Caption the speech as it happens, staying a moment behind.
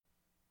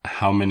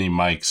How many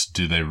mics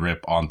do they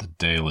rip on the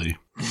daily?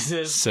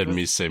 Said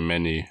me say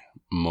many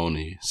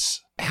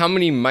monies. How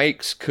many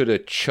mics could a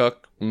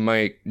Chuck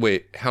mic...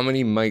 Wait, how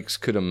many mics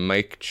could a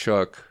mic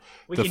Chuck...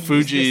 The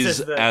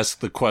Fugees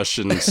ask the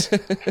questions,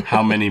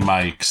 how many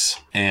mics?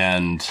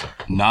 And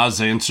Nas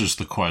answers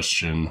the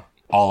question,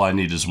 all I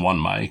need is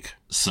one mic.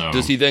 So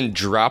does he then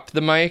drop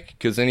the mic?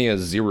 Because then he has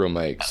 0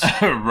 mics.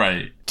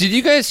 Right. Did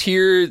you guys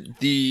hear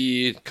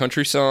the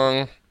country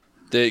song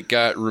that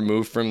got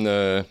removed from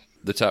the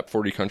top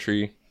 40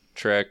 country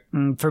track?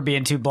 For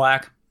being too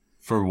black.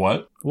 For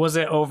what? Was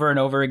it Over and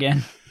Over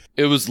Again?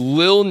 It was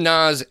Lil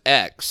Nas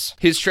X.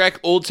 His track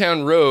Old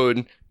Town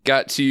Road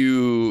got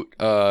to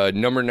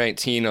number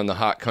 19 on the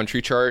Hot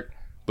Country chart,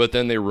 but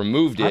then they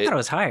removed it. I thought it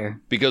was higher.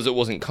 Because it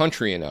wasn't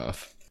country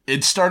enough.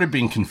 It started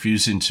being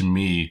confusing to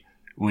me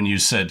when you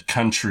said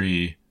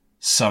country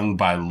sung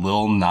by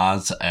Lil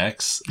Nas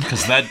X,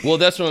 because that well,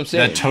 that's what I'm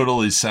saying. That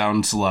totally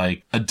sounds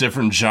like a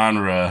different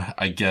genre,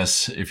 I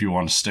guess, if you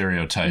want to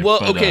stereotype. Well,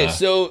 but, okay,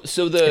 so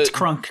the it's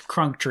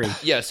crunk tree.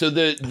 Yeah, so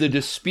the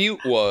dispute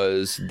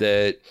was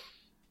that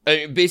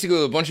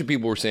basically a bunch of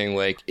people were saying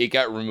like it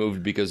got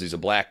removed because he's a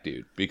black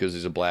dude, because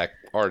he's a black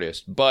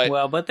artist. But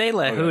they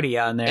let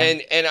Hootie on there,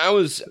 and I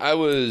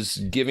was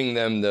giving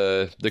them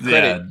the credit.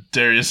 Yeah,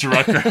 Darius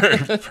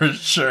Rucker for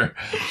sure.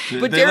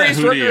 But Darius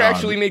Rucker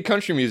actually made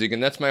country music,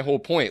 and that's my whole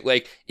point.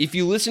 Like, if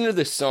you listen to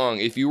this song,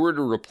 if you were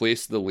to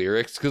replace the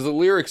lyrics, because the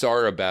lyrics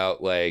are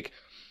about like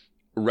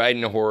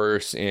riding a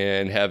horse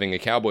and having a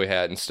cowboy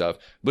hat and stuff,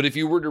 but if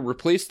you were to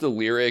replace the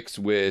lyrics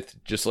with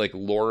just like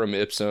lorem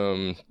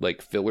ipsum, like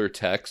filler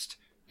text,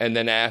 and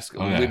then ask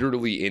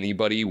literally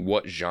anybody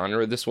what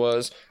genre this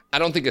was, I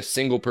don't think a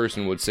single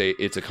person would say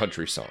it's a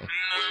country song.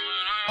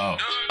 Oh.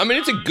 I mean,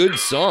 it's a good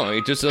song.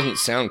 It just doesn't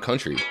sound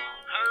country.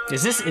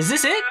 Is this it?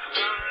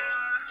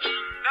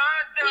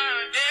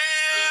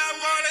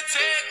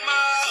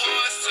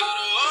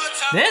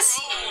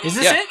 This? Is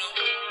this it?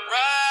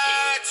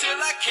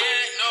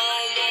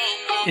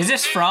 Is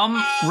this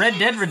from Red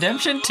Dead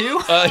Redemption 2? No,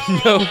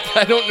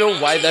 I don't know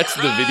why that's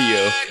the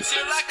video.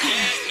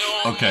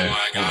 Okay.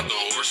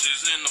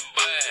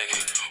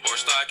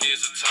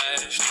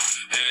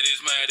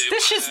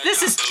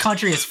 This is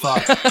country as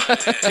fuck.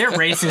 They're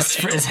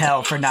racist as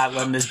hell for not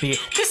letting this be.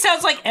 This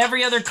sounds like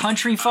every other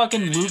country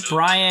fucking Luke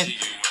Bryant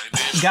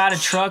got a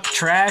truck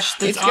trash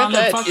that's on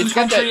the fucking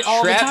country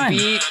all the time.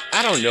 Beat.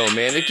 I don't know,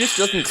 man. It just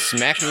doesn't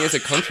smack me as a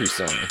country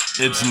song.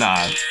 It's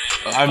not.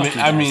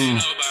 I mean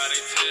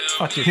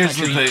here's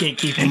the thing.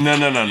 Gatekeeping. No.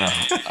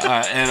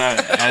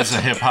 As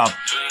a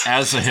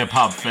hip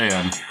hop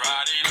fan,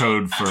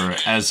 code for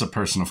as a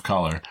person of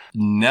color,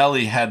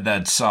 Nelly had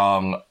that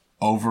song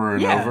Over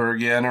and Over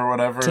Again or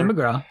whatever. Tim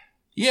McGraw.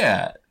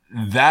 Yeah,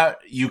 that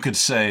you could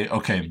say,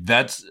 okay,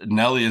 that's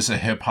Nelly is a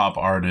hip hop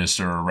artist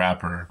or a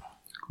rapper,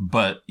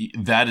 but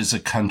that is a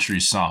country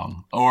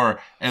song, or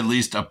at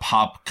least a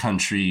pop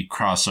country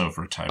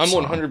crossover type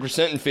song. I'm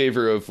 100% in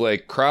favor of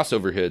like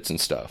crossover hits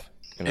and stuff.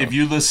 You know? If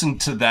you listen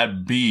to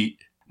that beat,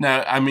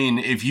 now, I mean,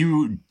 if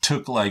you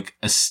took like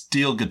a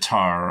steel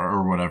guitar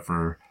or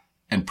whatever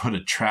and put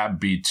a trap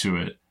beat to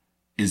it,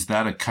 is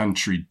that a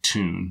country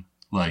tune?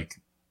 Like,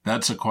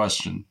 that's a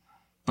question.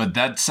 But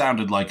that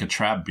sounded like a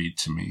trap beat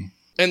to me.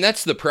 And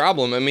that's the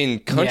problem. I mean,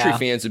 country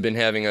fans have been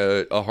having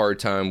a hard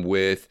time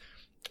with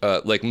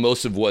like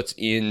most of what's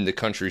in the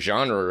country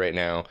genre right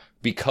now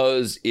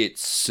because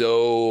it's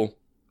so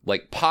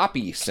like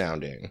poppy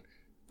sounding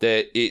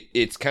that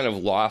it's kind of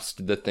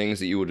lost the things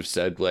that you would have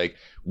said like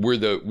were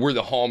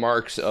the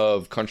hallmarks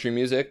of country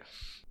music.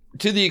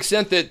 To the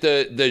extent that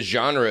the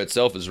genre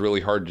itself is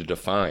really hard to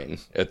define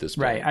at this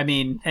point. Right. I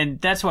mean,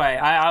 and that's why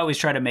I always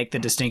try to make the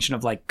distinction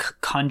of like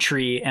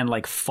country and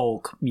like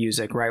folk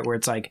music, right? Where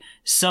it's like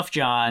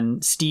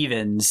Sufjan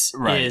Stevens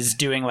is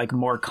doing like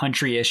more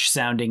country-ish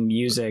sounding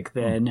music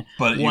than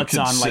what's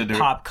on like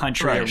pop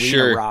country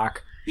arena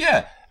rock.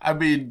 Yeah. I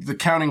mean, the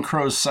Counting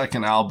Crows'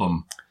 second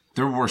album,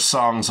 there were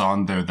songs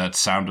on there that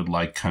sounded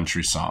like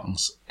country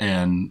songs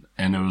and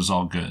it was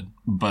all good.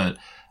 But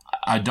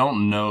I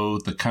don't know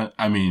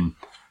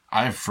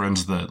I have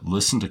friends that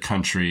listen to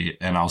country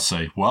and I'll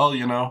say, well,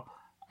 you know,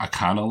 I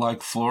kind of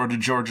like Florida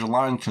Georgia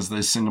Line because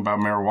they sing about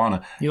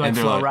marijuana. You like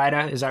Flo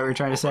Rida? Is that what you're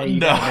trying to say?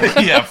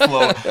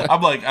 Flo.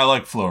 I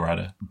like Flo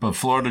Rida. But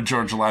Florida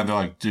Georgia Line, they're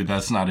like, dude,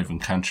 that's not even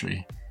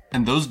country.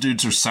 And those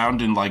dudes are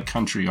sounding like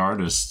country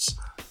artists,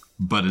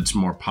 but it's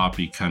more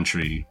poppy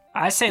country.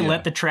 I say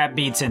let the trap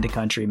beats into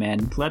country,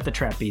 man. Let the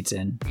trap beats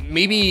in.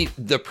 Maybe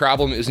the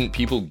problem isn't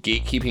people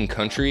gatekeeping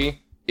country.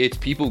 It's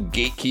people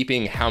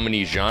gatekeeping how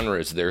many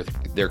genres there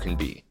can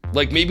be.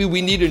 Like, maybe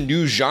we need a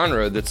new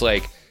genre that's,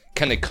 like,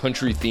 kind of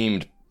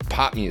country-themed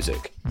pop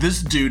music.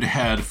 This dude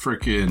had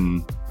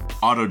freaking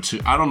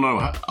auto-tune. I don't know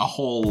a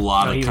whole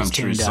lot of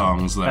country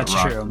songs that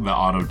rock the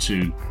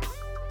auto-tune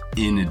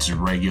in its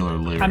regular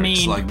lyrics. I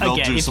mean, like, they'll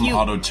do some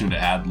auto-tuned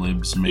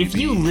ad-libs, maybe. If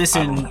you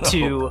listen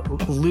to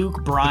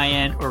Luke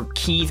Bryant or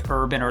Keith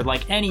Urban or,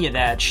 like, any of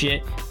that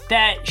shit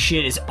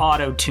is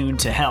auto-tuned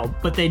to hell.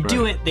 But they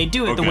do it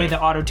the way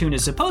the auto-tune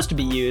is supposed to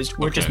be used,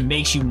 where it just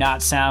makes you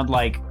not sound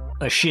like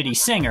a shitty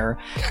singer.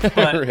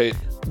 But right.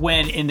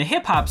 when in the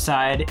hip hop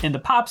side and the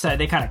pop side,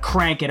 they kind of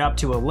crank it up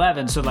to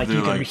 11, so like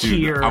you can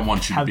hear I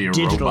want you how to be a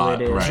digital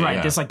robot. it is. Right.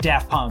 Yeah. It's like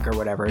Daft Punk or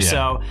whatever. Yeah.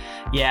 So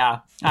yeah,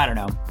 I don't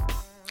know.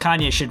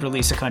 Kanye should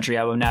release a country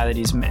album now that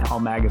he's all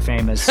MAGA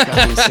famous.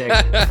 That'd be sick.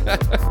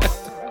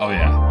 Oh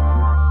yeah.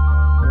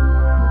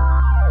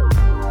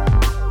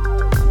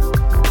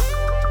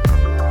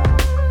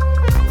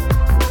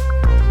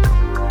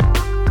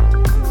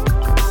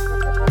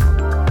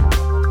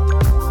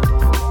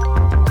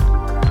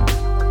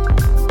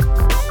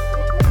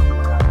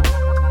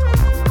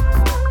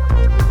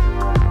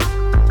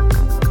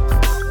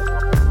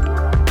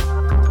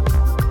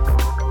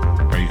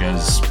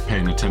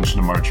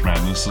 Attention to March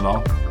Madness and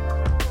all?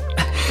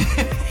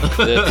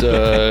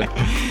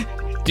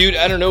 Dude,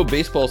 I don't know.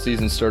 Baseball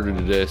season started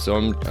today, so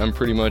I'm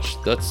pretty much,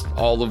 that's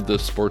all of the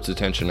sports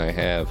attention I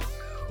have.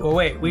 Well,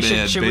 wait,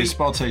 should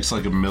baseball takes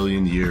like a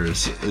million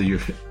years.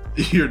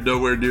 You're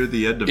nowhere near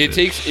the end of it.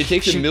 It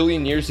takes a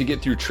million years to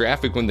get through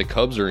traffic when the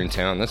Cubs are in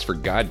town. That's for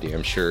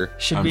goddamn sure.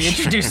 Should we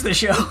introduce the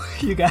show,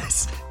 you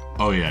guys?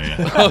 Oh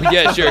yeah. Oh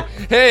yeah, sure.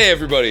 Hey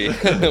everybody,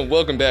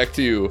 welcome back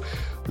to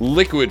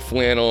Liquid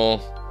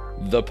Flannel,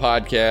 the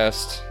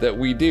podcast that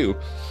we do.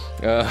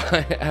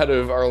 Out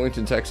of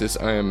Arlington, Texas,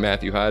 I am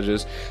Matthew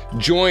Hodges,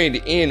 joined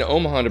in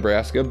Omaha,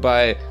 Nebraska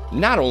by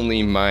not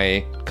only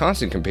my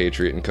constant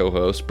compatriot and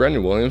co-host,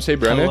 Brendan Williams. Hey,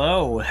 Brendan.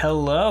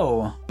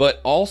 Hello.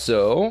 But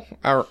also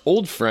our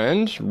old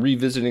friend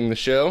revisiting the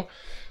show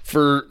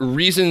for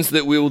reasons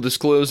that we will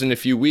disclose in a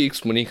few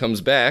weeks when he comes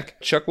back,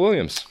 Chuck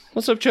Williams.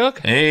 What's up,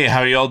 Chuck? Hey,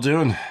 how y'all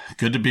doing?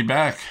 Good to be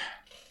back.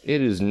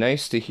 It is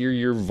nice to hear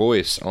your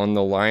voice on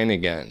the line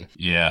again.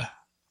 Yeah.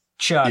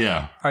 Chuck,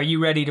 Are you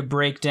ready to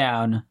break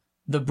down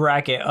the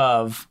bracket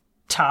of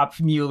top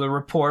Mueller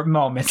Report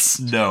moments?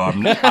 No,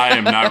 I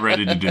am not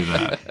ready to do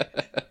that.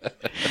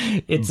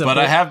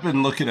 I have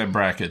been looking at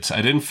brackets.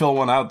 I didn't fill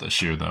one out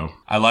this year, though.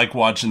 I like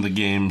watching the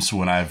games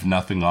when I have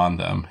nothing on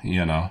them,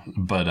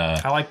 but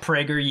I like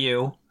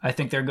PragerU. I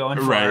think they're going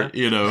far. Right,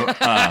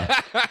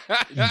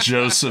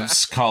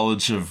 Joseph's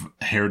College of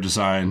Hair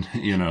Design,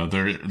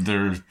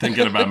 they're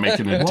thinking about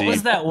making a deep What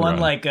was that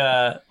one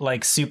run.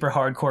 like super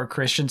hardcore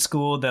Christian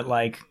school that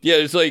like... Yeah,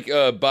 it's like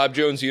Bob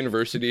Jones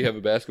University have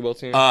a basketball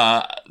team?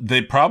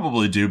 They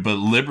probably do, but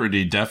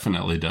Liberty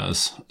definitely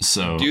does.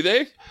 So do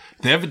they?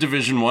 They have a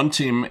Division I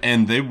team,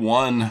 and they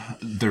won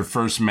their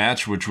first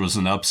match, which was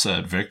an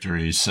upset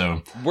victory.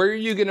 So, where are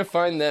you going to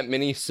find that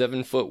many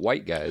 7-foot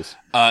white guys?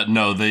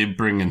 No, they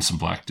bring in some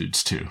black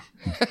dudes too,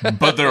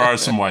 but there are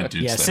some white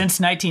dudes. Yeah, there. Since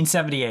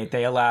 1978,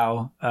 they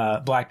allow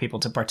black people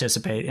to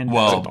participate in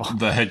basketball.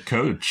 The head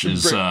coach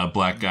is a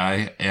black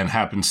guy and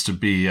happens to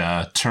be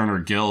Turner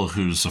Gill,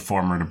 who's a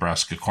former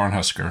Nebraska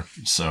Cornhusker.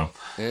 So,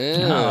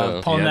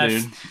 pulling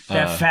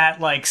that fat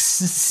like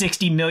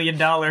 $60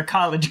 million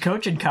college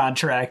coaching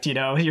contract.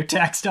 Your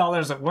tax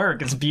dollars at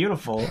work. It's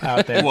beautiful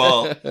out there.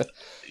 Well,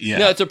 yeah.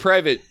 No, it's a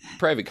private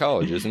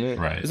college, isn't it?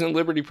 Right. Isn't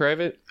Liberty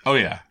private? Oh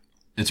yeah.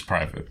 It's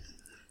private.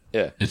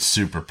 Yeah. It's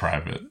super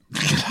private.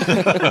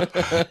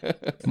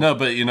 No,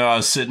 but I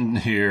was sitting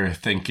here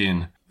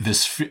thinking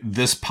this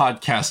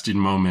podcasting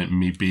moment,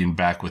 me being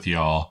back with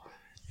y'all,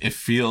 it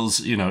feels,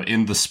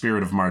 in the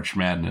spirit of March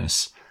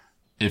Madness,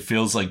 it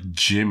feels like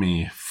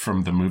Jimmy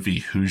from the movie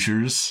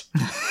Hoosiers,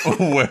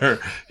 where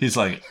he's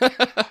like,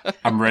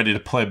 I'm ready to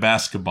play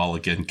basketball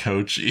again,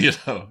 coach,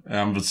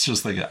 and it's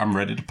just like, I'm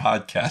ready to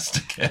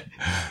podcast again.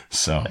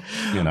 So,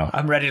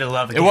 I'm ready to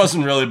love again. It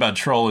wasn't really about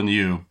trolling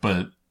you,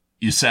 but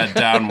you sat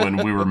down when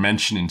we were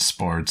mentioning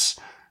sports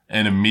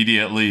and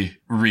immediately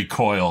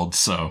recoiled.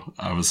 So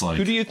I was like,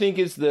 who do you think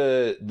is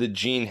the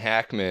Gene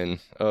Hackman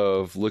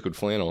of Liquid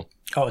Flannel?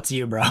 Oh, it's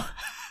you, bro.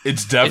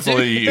 It's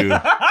definitely you.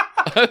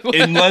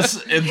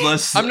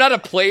 Unless I'm not a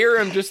player,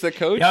 I'm just the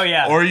coach. Oh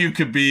yeah. Or you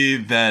could be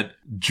that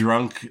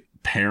drunk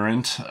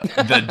parent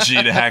that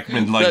Gene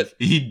Hackman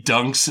he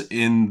dunks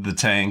in the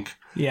tank.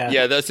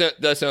 Yeah,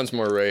 that sounds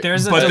more right.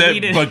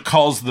 But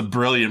calls the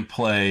brilliant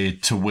play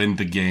to win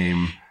the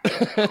game.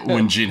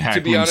 When Gene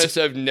Hackman. To be honest,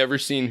 I've never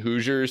seen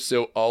Hoosiers,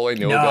 so all I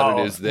know about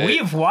it is that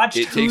we've watched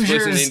it takes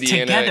Hoosiers place in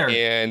Indiana together.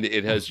 And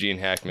it has Gene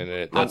Hackman in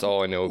it. That's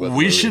all I know about.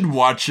 We should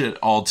watch it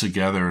all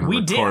together and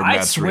record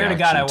Matt's I swear to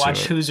God, I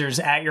watched Hoosiers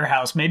at your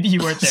house. Maybe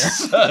you weren't there.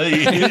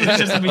 It was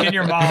just me and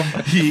your mom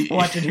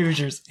watching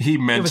Hoosiers. He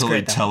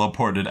mentally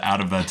teleported out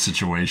of that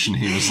situation.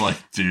 He was like,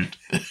 dude.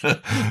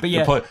 But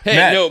yeah.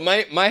 Matt, no,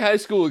 my high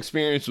school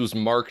experience was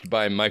marked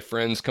by my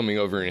friends coming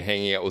over and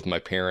hanging out with my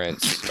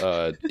parents,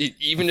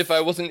 even if I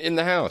wasn't in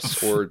the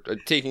house or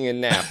taking a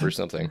nap or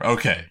something.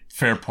 Okay,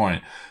 fair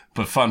point.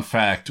 But fun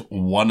fact,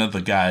 one of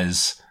the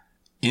guys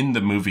in the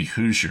movie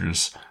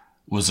Hoosiers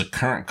was a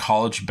current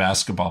college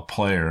basketball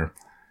player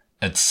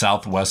at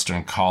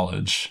Southwestern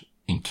College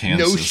in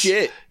Kansas. No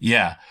shit.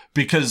 Yeah,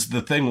 because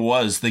the thing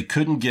was they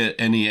couldn't get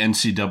any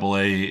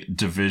NCAA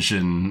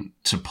division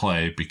to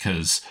play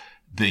because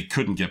they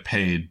couldn't get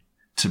paid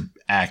to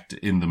act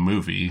in the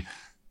movie.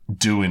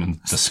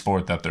 doing the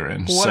sport that they're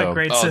in. What a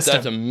great system.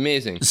 That's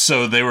amazing.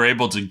 So they were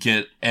able to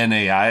get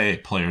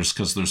NAIA players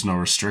because there's no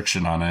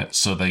restriction on it.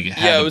 So they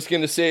had I was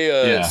going to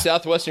say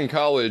Southwestern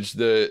College,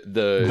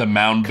 the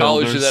Mound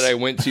college Builders. that I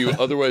went to,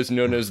 otherwise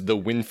known as the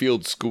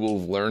Winfield School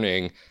of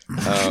Learning.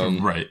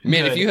 Right.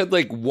 Man, if you had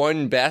like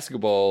one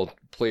basketball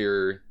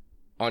player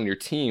on your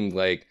team,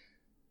 like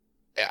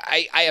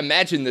I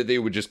imagine that they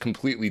would just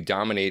completely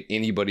dominate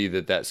anybody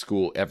that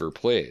school ever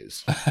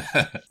plays.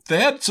 They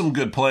had some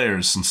good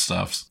players and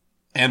stuff.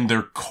 And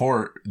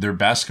their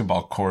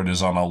basketball court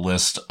is on a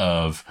list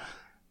of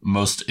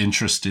most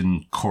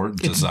interesting court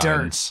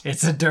designs.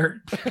 It's a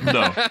dirt.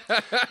 No.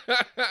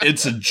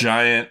 It's a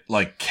giant,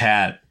 like,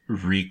 cat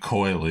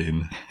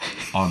recoiling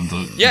on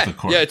the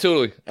court. Yeah,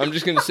 totally. I'm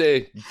just going to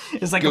say,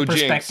 it's like a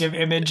perspective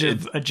image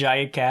of a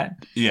giant cat.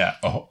 Yeah.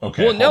 Oh,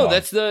 okay. Well, no,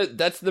 that's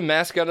the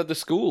mascot of the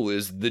school.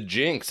 Is the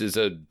Jinx is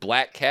a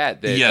black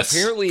cat that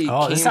apparently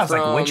this sounds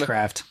like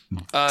witchcraft.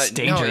 It's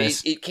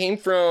dangerous. No, it came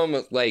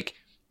from like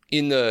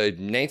in the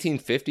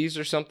 1950s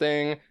or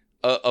something.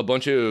 A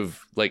bunch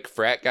of like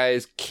frat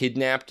guys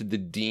kidnapped the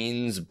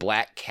dean's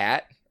black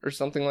cat or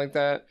something like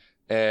that,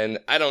 and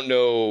I don't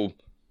know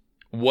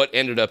what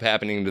ended up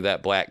happening to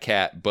that black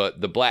cat, but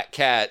the black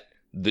cat,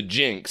 the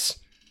Jinx,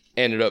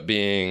 ended up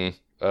being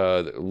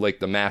like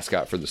the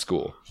mascot for the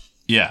school.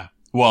 Yeah.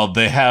 Well,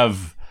 they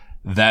have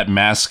that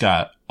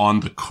mascot on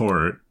the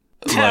court.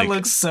 That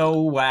looks so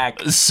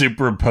whack.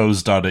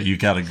 Superimposed on it. You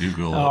gotta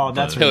Google it. Oh,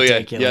 that's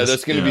ridiculous. Yeah,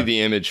 that's gonna be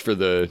the image for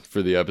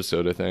the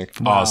episode, I think.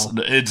 Wow. Awesome.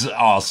 It's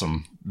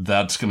awesome.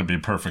 That's gonna be a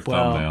perfect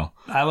thumbnail.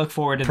 I look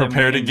forward to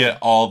prepare to get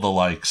all the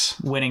likes.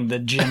 Winning the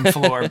gym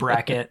floor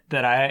bracket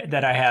that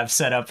I have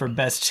set up for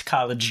best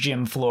college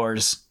gym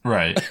floors.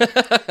 Right.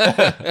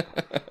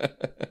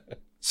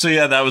 So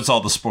yeah, that was all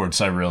the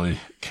sports I really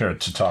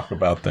cared to talk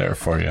about there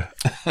for you.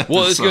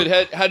 Well, it's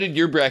good. How did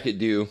your bracket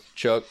do,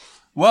 Chuck?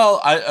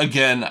 Well,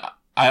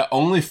 I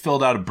only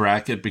filled out a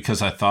bracket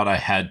because I thought I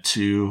had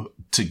to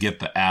get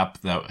the app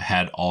that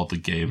had all the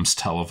games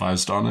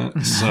televised on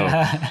it. So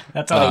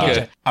that's all I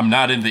get. I'm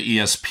not in the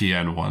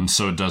ESPN one,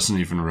 so it doesn't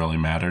even really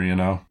matter, you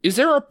know? Is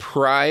there a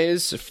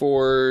prize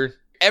for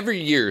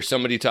every year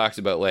somebody talks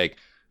about like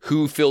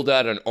who filled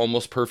out an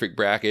almost perfect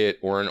bracket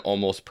or an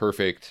almost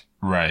perfect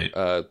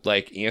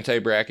like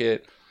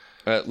anti-bracket?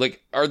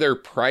 Like, are there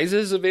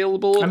prizes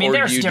available? I mean, or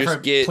there's do you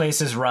different just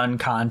places run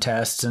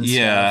contests and stuff.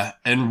 Yeah,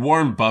 and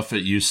Warren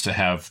Buffett used to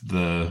have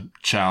the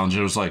challenge.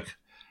 It was like,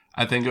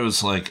 I think it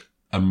was like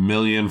 $1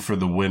 million for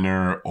the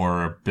winner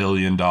or $1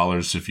 billion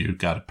if you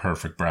got a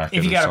perfect bracket.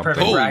 If you got a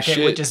perfect bracket,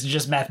 shit. which is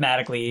just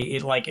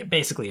mathematically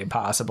basically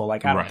impossible.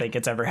 Like, I don't think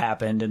it's ever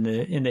happened in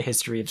the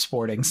history of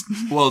sporting.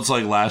 Well, it's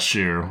like last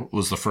year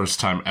was the first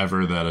time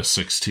ever that a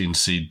 16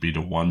 seed beat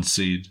a 1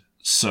 seed.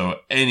 So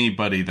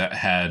anybody that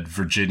had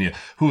Virginia,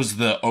 who was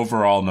the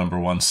overall number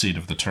 1 seed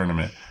of the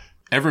tournament,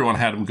 everyone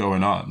had them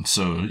going on.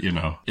 So, you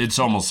know, it's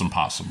almost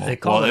impossible. They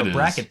call it a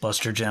bracket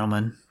buster,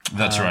 gentlemen.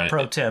 That's right.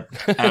 Pro tip.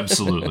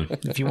 Absolutely.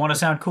 If you want to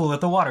sound cool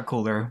at the water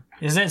cooler.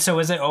 Is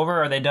it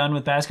over? Are they done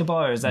with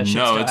basketball or is that shit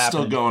still happening? No, it's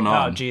still going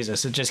on. Oh,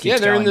 Jesus. It just keeps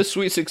going. Yeah, they're in the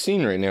Sweet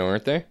 16 right now,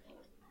 aren't they?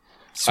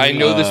 Sweet. I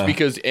know this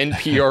because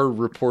NPR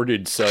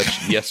reported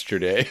such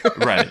yesterday.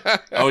 Right.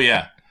 Oh,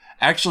 yeah.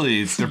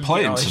 Actually, they're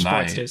playing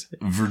tonight.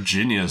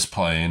 Virginia's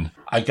playing.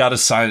 I got to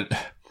sign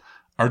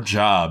our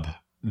job.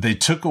 They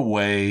took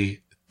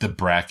away the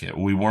bracket.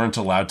 We weren't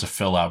allowed to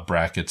fill out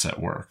brackets at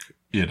work.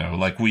 You know,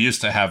 like we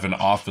used to have an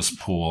office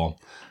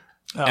pool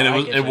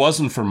and it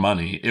wasn't for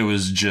money. It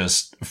was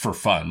just for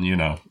fun, you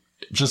know,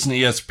 just an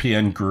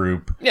ESPN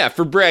group. Yeah.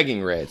 For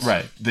bragging rights.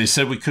 Right. They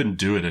said we couldn't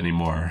do it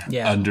anymore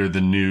under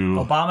the new.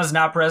 Obama's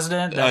not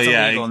president. That's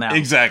illegal now.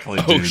 Exactly.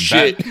 Dude. Oh,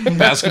 shit.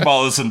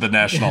 Basketball isn't the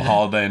national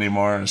holiday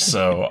anymore.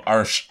 So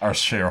our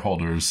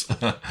shareholders,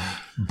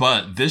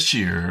 but this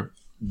year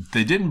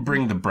they didn't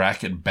bring the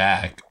bracket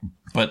back,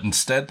 but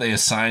instead they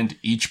assigned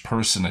each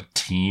person a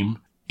team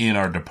in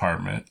our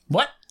department.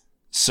 What?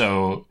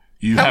 So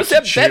you How have is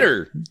that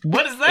better?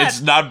 What is that?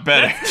 It's not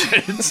better.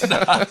 It's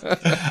not.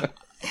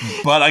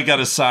 But I got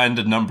assigned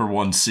a number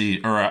 1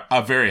 seed or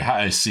a very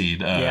high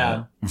seed,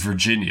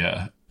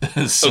 Virginia.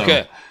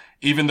 So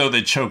even though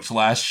they choked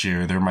last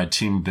year, they're my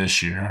team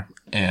this year.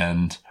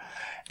 And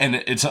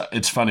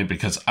it's funny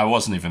because I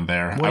wasn't even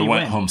there. I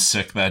went home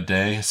sick that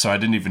day, so I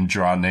didn't even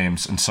draw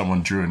names, and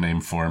someone drew a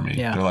name for me.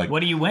 Yeah. They're like, what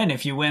do you win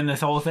if you win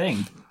this whole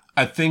thing?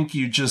 I think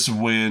you just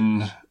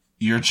win.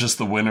 You're just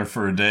the winner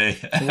for a day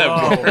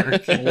at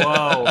work.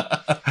 Whoa.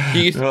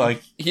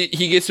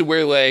 He gets to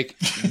wear like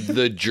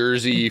the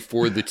jersey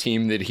for the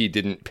team that he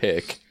didn't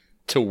pick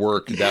to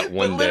work that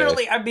one day.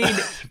 Literally, I mean,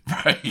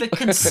 the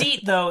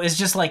conceit though is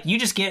just like you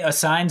just get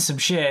assigned some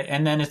shit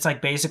and then it's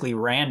like basically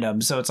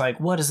random. So it's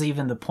like, what is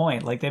even the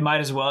point? Like they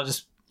might as well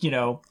just, you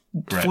know,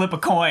 flip a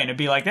coin and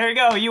be like, there you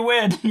go, you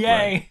win. Yay.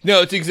 Right.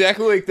 No, it's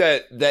exactly like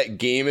that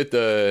game at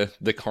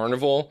the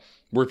carnival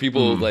where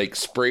people like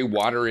spray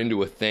water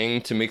into a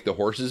thing to make the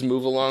horses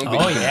move along.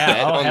 But you bet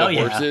on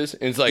the horses.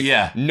 And it's like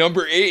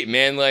number 8,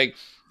 man. Like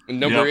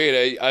Number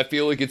 8, I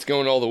feel like it's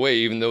going all the way,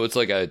 even though it's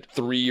like a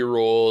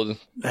 3-year-old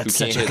who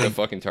can't hit the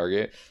fucking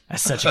target.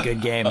 That's such a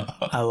good game.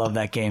 I love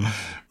that game.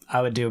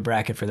 I would do a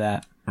bracket for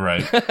that.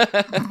 Right.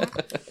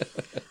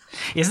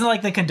 Isn't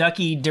like the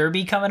Kentucky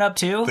Derby coming up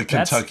too? The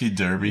Kentucky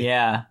Derby?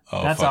 Yeah.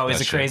 Oh, that's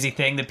always a crazy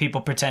thing that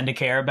people pretend to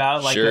care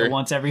about, like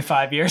once every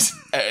 5 years.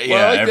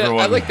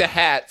 I like the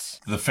hats.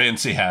 The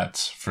fancy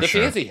hats, for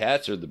sure. The fancy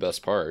hats are the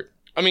best part.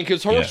 I mean,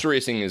 because horse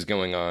racing is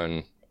going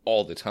on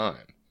all the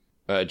time.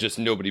 Just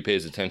nobody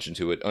pays attention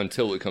to it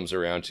until it comes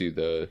around to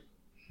the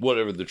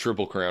whatever the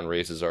Triple Crown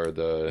races are,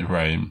 the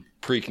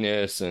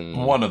Preakness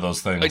and one of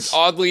those things. Like,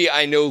 oddly,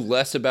 I know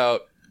less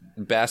about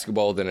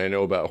basketball than I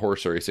know about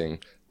horse racing,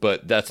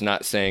 but that's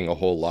not saying a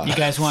whole lot. You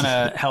guys want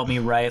to help me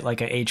write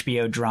like a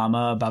HBO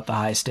drama about the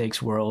high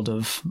stakes world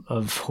of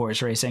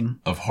horse racing?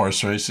 Of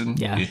horse racing?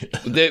 Yeah.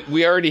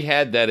 We already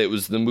had that. It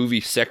was the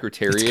movie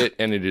Secretariat,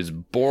 and it is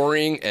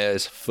boring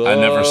as fuck. I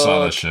never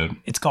saw that shit.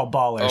 It's called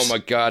Ballers. Oh my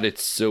god,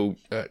 it's so...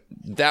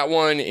 that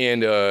one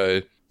and...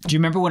 do you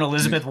remember when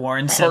Elizabeth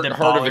Warren said that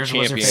Heart Ballers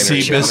was her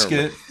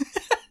favorite?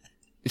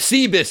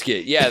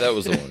 Seabiscuit. Yeah, that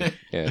was the one.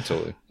 Yeah,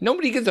 totally.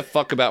 Nobody gives a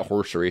fuck about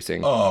horse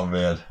racing. Oh,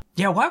 man.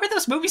 Yeah, why were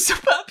those movies so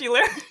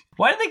popular?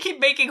 Why do they keep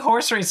making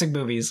horse racing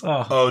movies?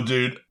 Oh,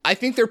 dude. I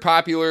think they're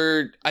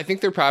popular. I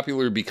think they're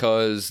popular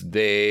because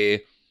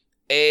they,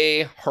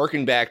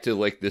 harken back to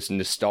like this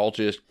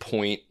nostalgic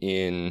point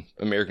in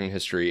American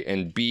history,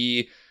 and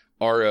B,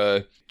 are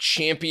a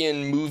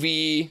champion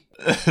movie.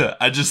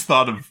 I just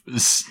thought of...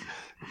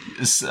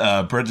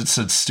 Brendan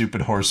said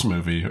stupid horse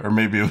movie, or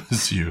maybe it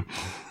was you.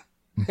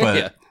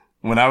 But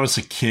when I was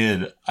a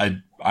kid,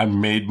 I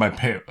made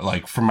my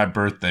like for my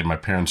birthday, my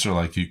parents are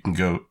like, we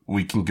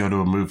can go to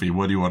a movie.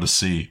 What do you want to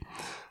see?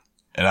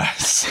 And I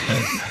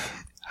said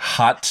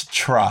Hot to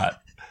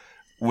Trot,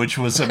 which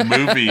was a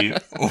movie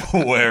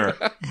where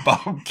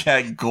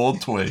Bobcat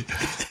Goldthwait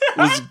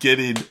was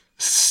getting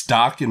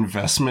stock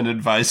investment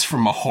advice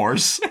from a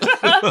horse.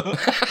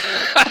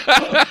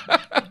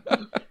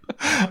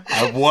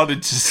 I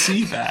wanted to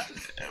see that,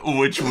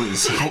 which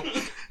was...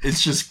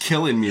 It's just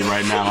killing me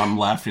right now. I'm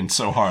laughing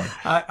so hard.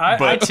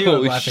 I too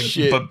am laughing.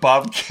 Shit. But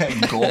Bobcat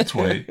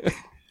Goldthwait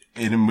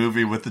in a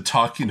movie with a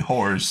talking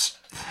horse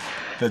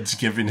that's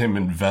giving him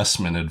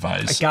investment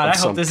advice. God, I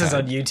hope this is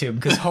on YouTube,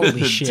 because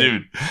holy shit.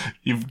 Dude,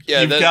 you've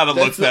got to look that movie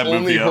up. That's the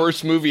only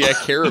horse movie I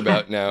care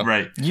about now.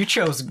 Right. You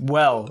chose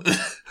well.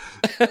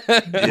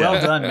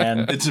 Well done,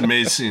 man. It's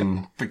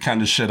amazing the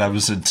kind of shit I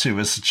was into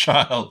as a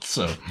child.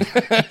 So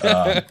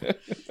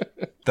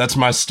that's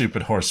my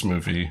stupid horse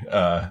movie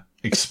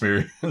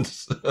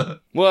experience.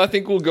 Well, I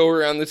think we'll go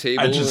around the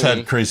table. I just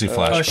had crazy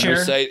flashbacks. Oh, sure.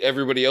 Recite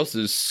everybody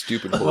else's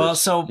stupid horse. Well,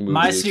 so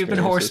my stupid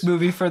horse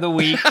movie for the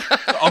week.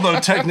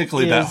 Although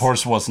technically that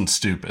horse wasn't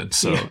stupid.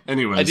 So,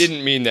 anyways, I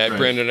didn't mean that,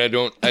 Brandon. I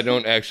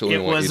don't actually. It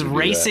want was you to do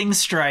Racing that.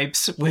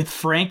 Stripes with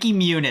Frankie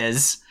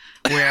Muniz,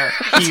 where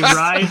he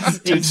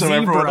rides a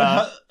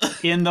zebra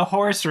in the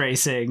horse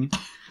racing.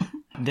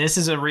 This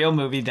is a real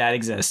movie that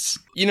exists.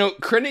 You know,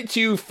 credit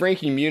to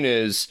Frankie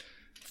Muniz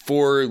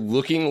for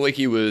looking like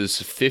he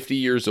was 50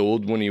 years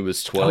old when he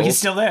was 12. Oh, he's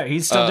still there.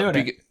 He's still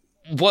doing it.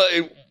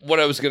 What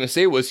I was going to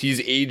say was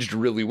he's aged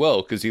really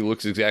well, because he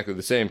looks exactly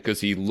the same, because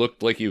he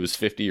looked like he was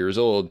 50 years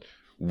old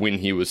when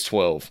he was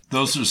 12.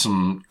 Those are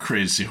some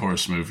crazy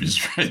horse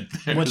movies right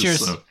there. What's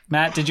yours? So.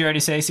 Matt, did you already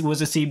say it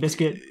was a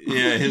Seabiscuit?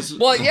 Yeah, his...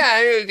 Well,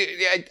 yeah,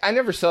 I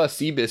never saw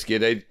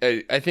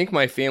Seabiscuit. I think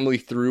my family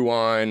threw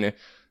on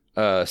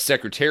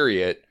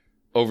Secretariat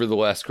over the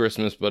last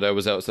Christmas, but I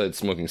was outside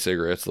smoking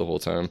cigarettes the whole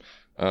time.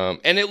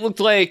 And it looked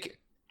like,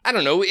 I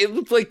don't know, it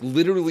looked like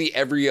literally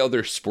every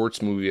other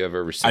sports movie I've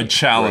ever seen. I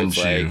challenge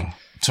you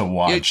to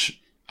watch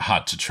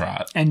Hot to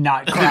Trot. And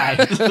not cry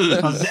at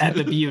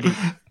the beauty.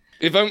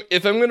 If I'm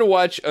going to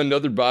watch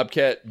another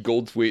Bobcat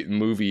Goldthwait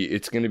movie,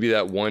 it's going to be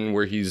that one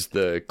where he's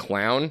the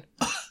clown.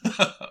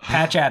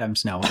 Patch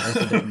Adams. No.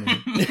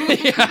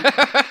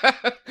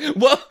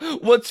 Well,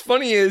 what's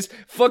funny is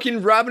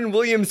fucking Robin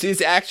Williams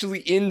is actually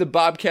in the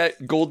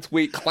Bobcat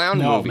Goldthwait clown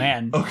movie. Oh,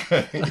 man.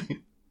 Okay.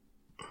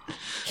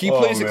 He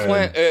plays a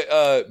clown.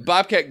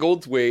 Bobcat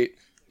Goldthwait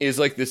is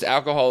like this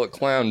alcoholic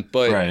clown,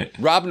 but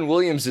Robin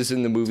Williams is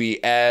in the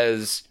movie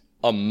as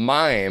a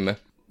mime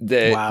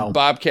that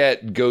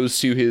Bobcat goes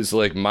to his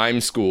like mime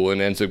school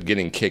and ends up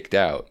getting kicked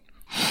out.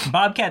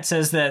 Bobcat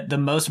says that the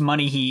most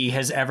money he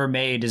has ever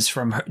made is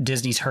from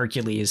Disney's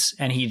Hercules,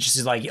 and he just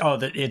is like,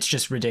 it's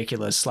just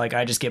ridiculous. Like,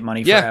 I just get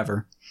money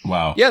forever.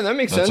 Wow. Yeah, that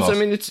makes sense. Awesome. I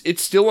mean,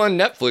 it's still on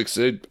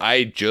Netflix.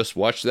 I just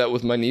watched that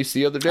with my niece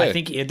the other day. I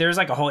think there's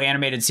like a whole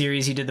animated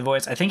series he did the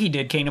voice. I think he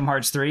did Kingdom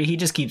Hearts 3. He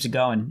just keeps it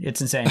going.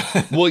 It's insane.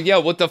 Well, yeah,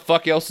 what the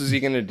fuck else is he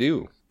going to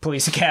do?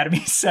 Police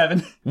Academy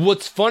 7.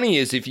 What's funny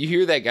is if you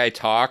hear that guy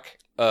talk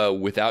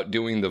without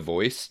doing the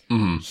voice,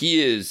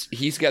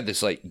 he's got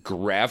this like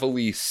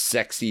gravelly,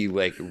 sexy,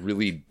 like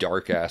really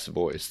dark ass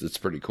voice. That's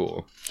pretty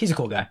cool. He's a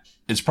cool guy.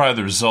 It's probably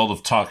the result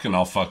of talking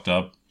all fucked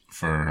up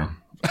for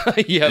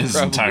his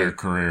entire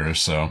career.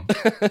 So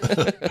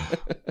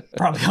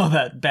probably all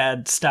that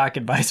bad stock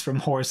advice from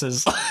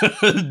horses.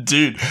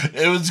 Dude,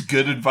 it was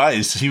good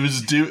advice. Him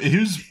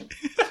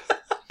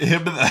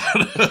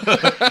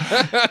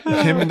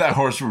and that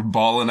horse were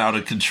balling out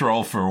of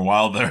control for a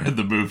while there in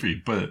the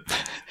movie, but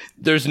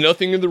there's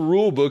nothing in the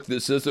rule book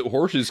that says that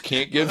horses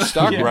can't give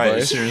stock advice.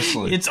 Right,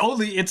 seriously.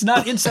 It's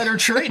not insider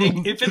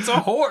trading if it's a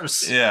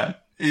horse. Yeah.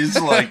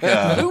 He's like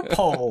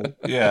loophole.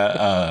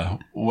 Yeah,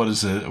 what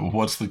is it?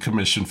 What's the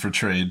Commission for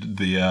Trade?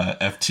 The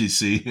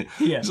FTC.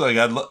 Yeah. He's like,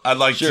 I'd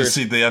like to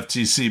see the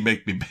FTC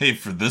make me pay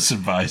for this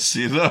advice,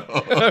 you know?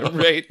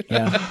 Right.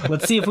 Yeah.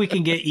 Let's see if we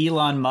can get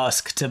Elon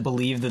Musk to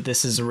believe that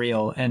this is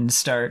real and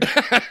start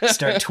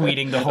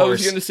tweeting the horse. I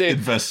was going to say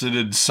invested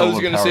in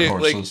solar powered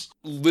horses.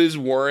 Like, Liz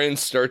Warren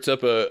starts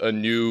up a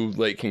new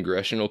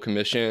congressional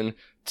commission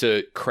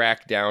to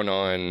crack down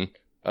on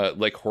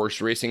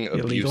horse racing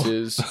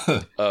abuses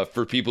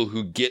for people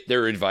who get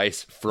their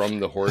advice from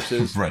the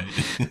horses. Right.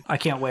 I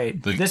can't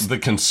wait. The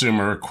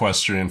Consumer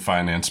Equestrian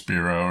Finance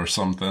Bureau or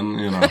something,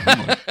 you know.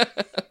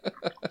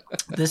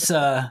 This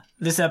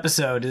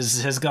episode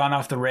has gone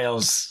off the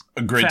rails.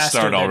 A great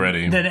start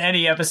already. Than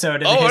any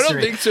episode in history. I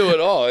don't think so at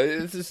all.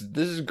 This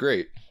is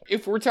great.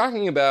 If we're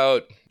talking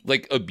about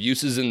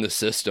abuses in the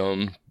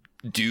system,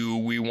 do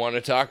we want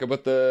to talk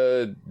about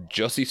the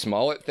Jussie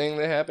Smollett thing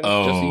that happened?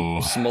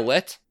 Jussie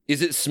Smollett?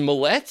 Is it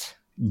Smollett?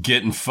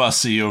 Getting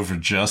fussy over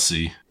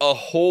Jussie. A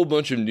whole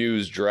bunch of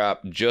news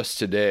dropped just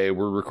today.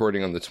 We're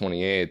recording on the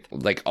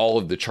 28th. All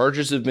of the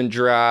charges have been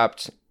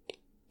dropped.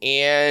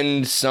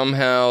 And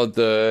somehow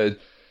the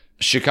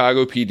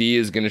Chicago PD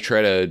is going to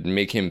try to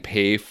make him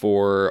pay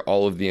for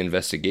all of the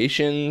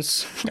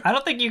investigations. I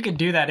don't think you can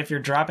do that if you're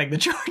dropping the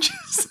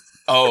charges.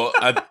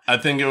 I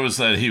think it was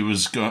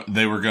that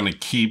they were going to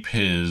keep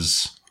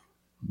his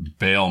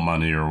bail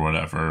money or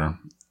whatever.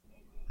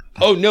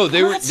 Oh no,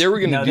 they were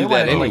going to do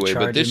that anyway.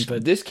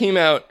 But this came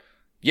out.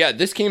 Yeah,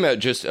 this came out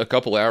just a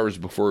couple hours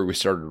before we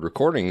started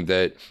recording.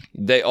 That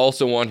they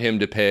also want him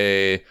to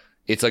pay.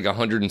 It's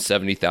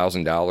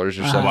 $170,000 or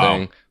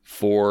something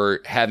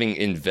for having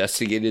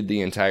investigated the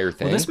entire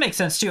thing. Well, this makes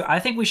sense too. I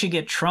think we should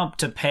get Trump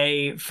to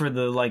pay for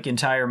the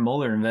entire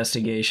Mueller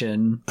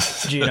investigation.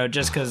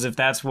 Just because if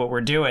that's what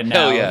we're doing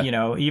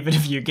now, even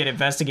if you get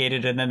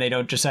investigated and then they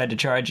don't decide to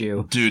charge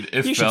you, dude,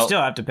 you should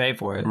still have to pay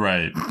for it.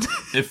 Right.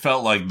 It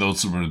felt like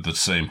those were the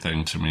same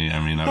thing to me.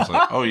 I mean, I was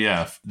like, oh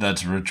yeah,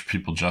 that's rich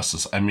people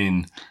justice. I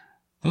mean,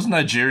 those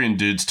Nigerian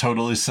dudes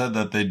totally said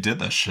that they did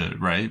that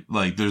shit, right?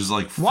 There's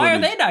Why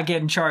are they not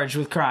getting charged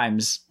with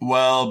crimes?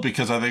 Well,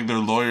 because I think their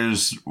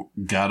lawyers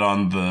got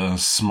on the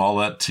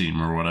Smollett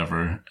team or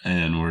whatever,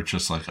 and we're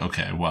just like,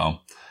 okay,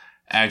 well,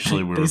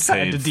 actually we were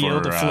paid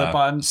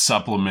for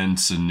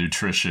supplements and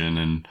nutrition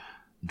and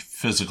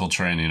physical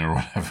training or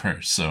whatever.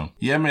 So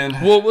yeah, man.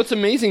 Well, what's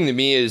amazing to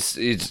me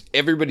is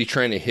everybody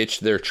trying to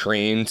hitch their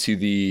train to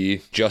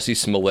the Jussie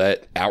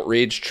Smollett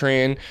outrage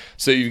train.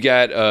 So you've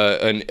got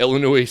an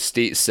Illinois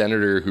state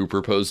senator who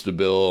proposed a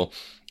bill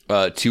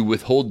to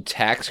withhold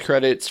tax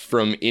credits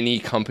from any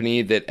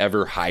company that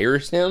ever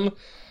hires him,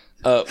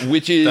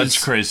 which is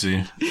that's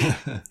crazy.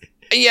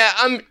 Yeah,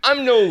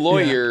 I'm no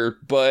lawyer,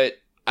 but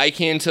I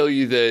can tell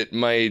you that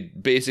my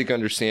basic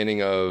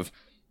understanding of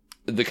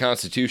the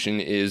Constitution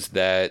is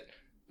that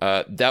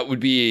that would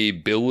be a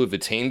bill of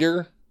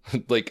attainder,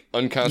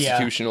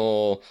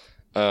 unconstitutional,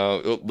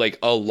 a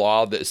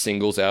law that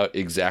singles out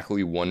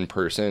exactly one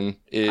person.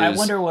 I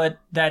wonder what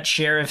that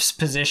sheriff's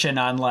position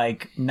on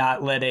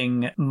not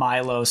letting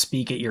Milo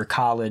speak at your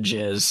college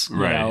is.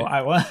 Right.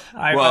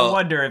 I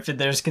wonder if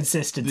there's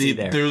consistency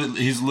there.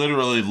 He's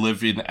literally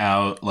living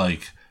out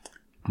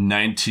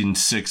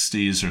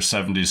 1960s or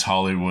 70s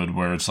Hollywood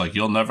where it's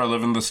you'll never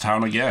live in this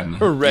town again.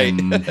 Right.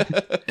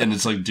 And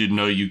it's dude,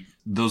 no,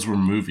 those were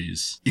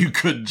movies. You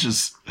could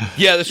just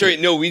Yeah, that's right.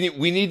 No, we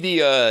need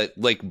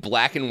the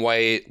black and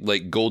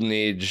white golden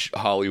age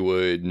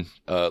Hollywood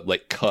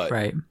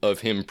cut of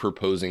him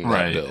proposing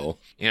that bill.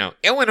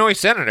 Illinois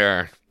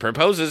senator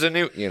proposes a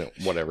new,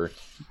 whatever.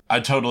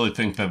 I totally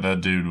think that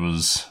dude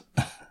was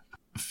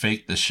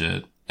fake the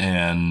shit,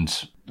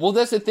 and well,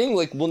 that's the thing,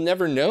 we'll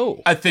never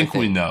know. I think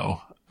we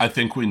know.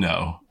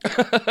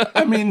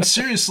 I mean,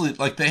 seriously,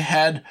 they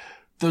had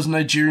those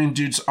Nigerian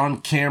dudes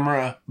on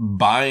camera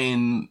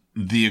buying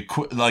the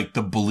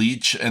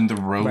bleach and the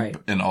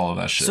rope and all of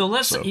that shit.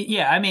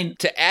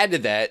 To add to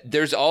that,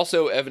 there's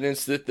also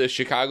evidence that the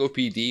Chicago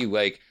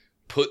PD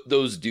put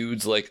those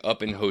dudes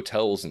up in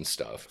hotels and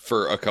stuff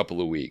for a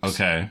couple of weeks.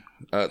 Okay.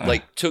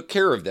 Took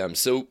care of them.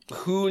 So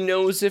who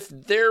knows if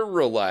they're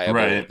reliable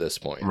at this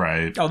point.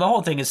 Right. Oh, the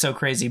whole thing is so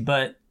crazy,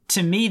 but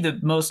to me, the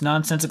most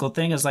nonsensical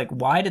thing is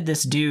why did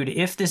this dude,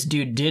 if this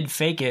dude did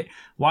fake it,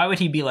 why would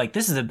he be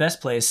this is the best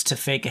place to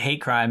fake a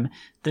hate crime?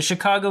 the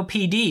Chicago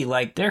PD,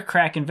 like, they're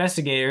crack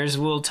investigators,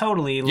 will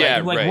totally,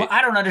 like, right.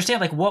 I don't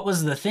understand, like, what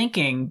was the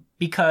thinking?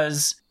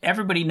 Because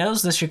everybody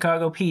knows the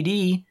Chicago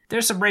PD,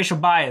 there's some racial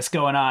bias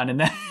going on in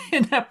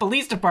that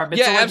police department.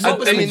 Yeah, so, like,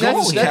 absolutely. what was the goal? He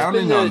was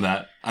counting on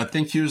that. I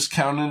think he was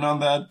counting on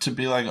that to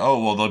be like,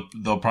 oh, well,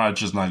 they'll probably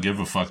just not give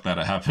a fuck that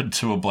it happened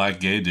to a black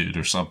gay dude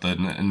or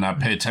something and not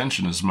pay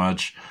attention as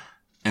much.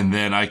 And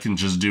then I can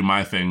just do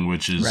my thing,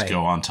 which is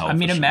go on television.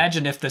 I mean,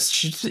 imagine if the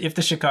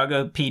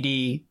Chicago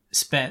PD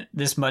spent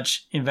this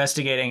much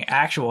investigating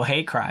actual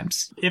hate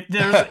crimes. If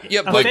there's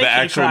like the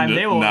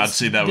actual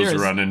Nazi that was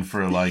running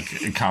for like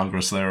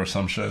Congress there or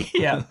some shit.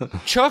 Yeah,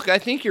 Chuck, I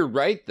think you're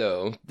right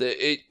though.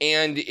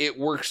 And it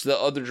works the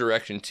other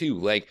direction too.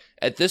 Like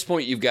at this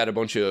point, you've got a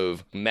bunch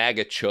of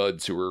MAGA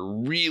chuds who are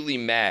really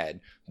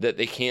mad that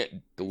they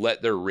can't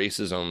let their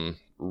racism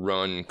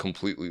run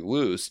completely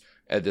loose.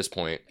 At this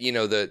point, you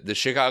know, the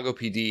Chicago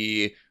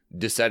PD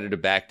decided to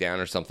back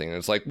down or something. And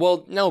it's like,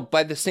 well, no,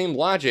 by the same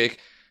logic,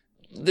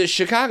 the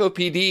Chicago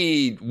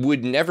PD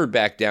would never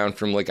back down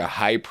from like a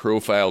high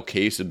profile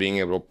case of being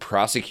able to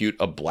prosecute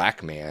a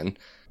black man.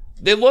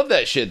 They love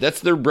that shit. That's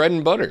their bread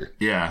and butter.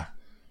 Yeah.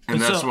 And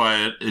that's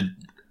why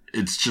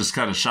it's just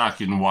kind of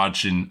shocking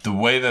watching the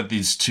way that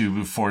these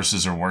two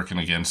forces are working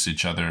against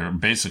each other,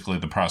 basically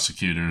the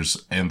prosecutors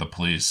and the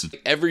police.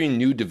 Every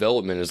new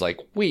development is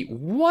like, wait,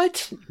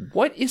 what?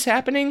 What is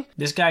happening?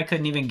 This guy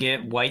couldn't even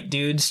get white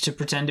dudes to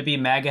pretend to be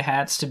MAGA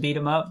hats to beat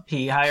him up.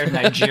 He hired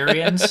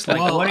Nigerians. Like,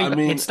 well,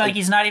 it's like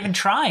he's not even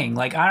trying.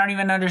 Like, I don't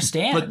even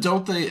understand. But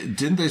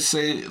didn't they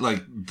say,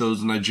 like,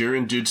 those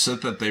Nigerian dudes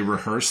said that they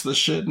rehearsed this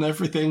shit and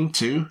everything,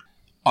 too?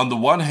 On the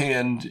one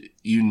hand,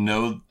 you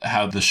know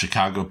how the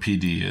Chicago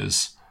PD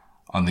is.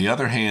 On the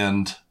other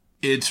hand,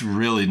 it's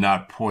really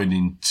not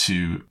pointing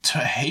to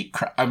hate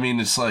crime. I mean,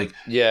 it's like,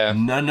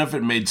 none of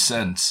it made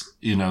sense.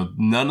 You know,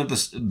 none of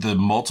the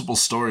multiple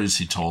stories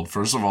he told.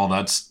 First of all,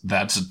 that's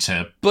a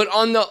tip. But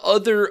on the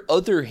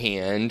other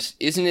hand,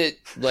 isn't it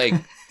like,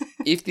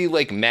 if the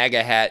like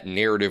MAGA hat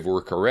narrative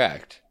were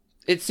correct,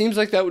 it seems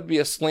like that would be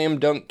a slam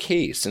dunk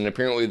case. And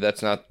apparently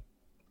that's not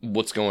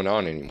what's going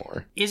on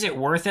anymore. Is it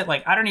worth it?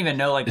 Like, I don't even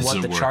know, like,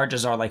 what the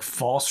charges are, like,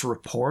 false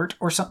report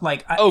or something.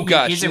 Like,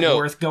 is it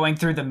worth going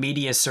through the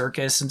media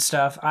circus and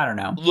stuff? I don't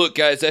know. Look,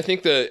 guys, I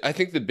think the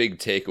big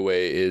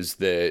takeaway is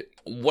that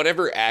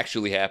whatever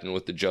actually happened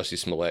with the Jussie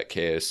Smollett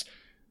case,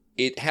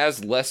 it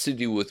has less to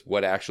do with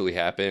what actually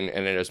happened,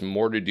 and it has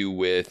more to do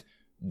with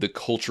the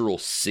cultural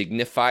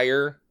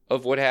signifier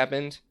of what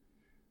happened.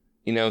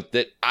 You know,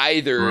 that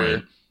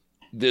either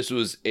this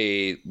was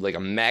a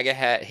MAGA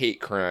hat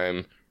hate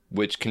crime,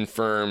 which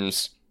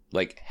confirms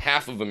like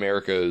half of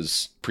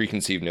America's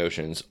preconceived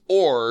notions,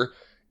 or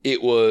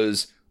it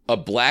was a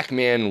black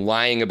man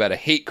lying about a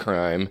hate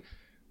crime,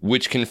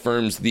 which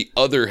confirms the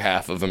other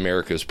half of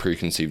America's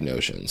preconceived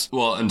notions.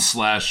 Well, and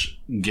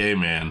 / gay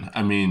man.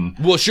 I mean,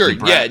 well, sure,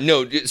 yeah,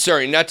 no,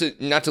 sorry, not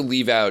to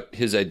leave out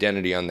his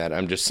identity on that.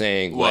 I'm just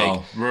saying,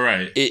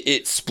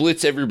 it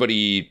splits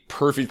everybody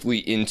perfectly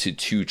into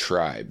two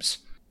tribes.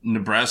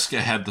 Nebraska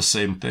had the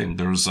same thing.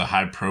 There was a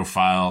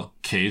high-profile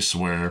case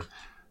where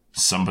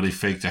somebody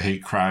faked a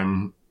hate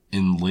crime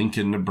in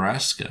Lincoln,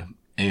 Nebraska.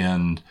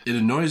 And it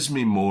annoys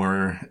me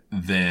more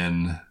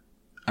than,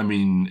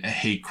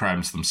 hate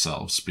crimes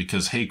themselves,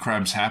 because hate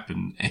crimes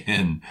happen,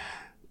 and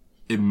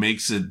it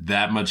makes it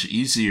that much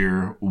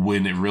easier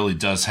when it really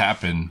does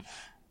happen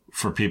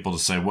for people to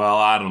say, well,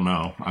 I don't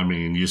know. I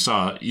mean, you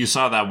saw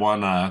that one,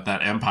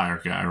 that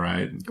Empire guy,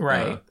 right?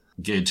 Right.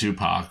 Gay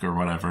Tupac or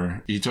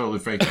whatever. He totally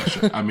faked that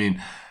shit. I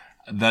mean,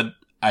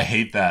 I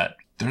hate that.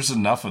 There's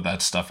enough of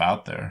that stuff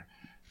out there.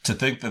 To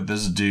think that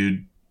this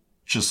dude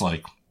just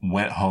like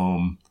went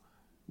home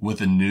with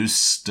a noose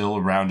still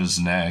around his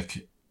neck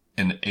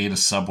and ate a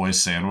Subway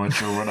sandwich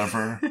or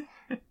whatever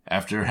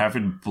after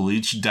having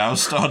bleach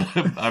doused on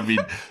him. I mean,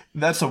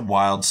 that's a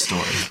wild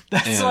story.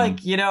 That's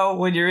like, you know,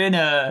 when you're in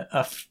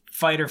a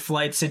fight or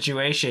flight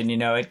situation, you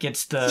know, it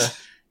gets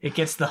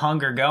the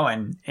hunger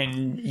going,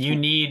 and you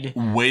need...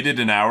 Waited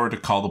an hour to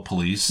call the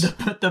police.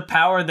 The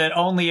power that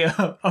only a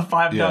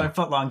 $5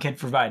 footlong can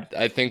provide.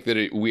 I think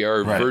that we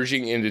are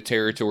verging into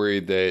territory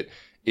that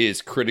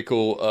is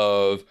critical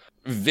of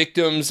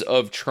victims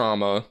of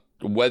trauma.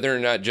 Whether or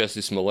not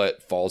Jussie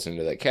Smollett falls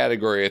into that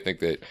category, I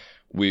think that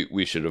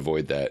we should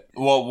avoid that.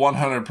 Well,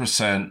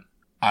 100%,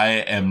 I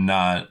am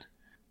not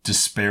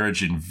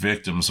disparaging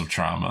victims of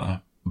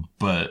trauma,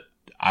 but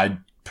I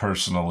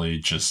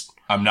personally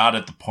I'm not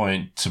at the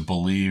point to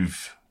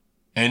believe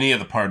any of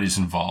the parties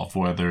involved,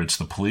 whether it's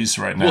the police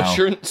right now.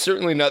 Well,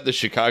 certainly not the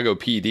Chicago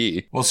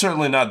PD. Well,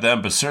 certainly not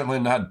them, but certainly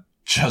not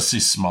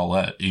Jussie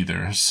Smollett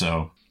either.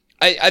 So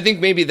I think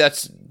maybe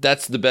that's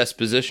the best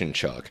position,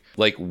 Chuck.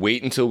 Like,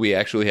 wait until we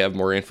actually have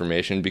more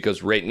information,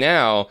 because right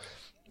now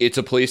it's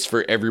a place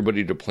for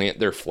everybody to plant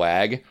their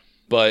flag.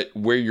 But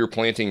where you're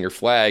planting your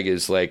flag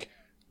is like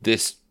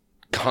this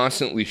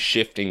constantly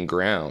shifting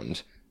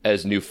ground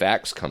as new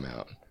facts come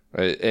out.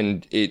 Right?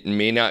 And it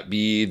may not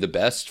be the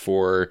best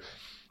for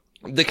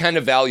the kind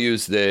of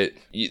values that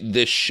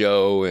this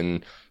show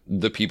and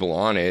the people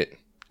on it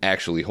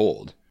actually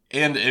hold.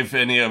 And if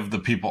any of the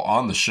people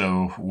on the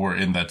show were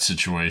in that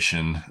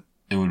situation,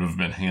 it would have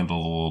been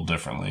handled a little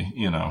differently,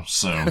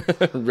 so.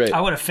 Right.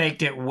 I would have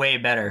faked it way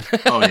better.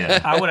 Oh,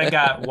 yeah. I would have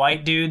got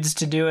white dudes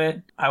to do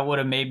it. I would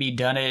have maybe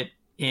done it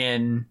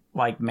in,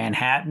 like,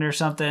 Manhattan or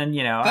something,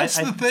 That's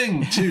the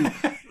thing, too.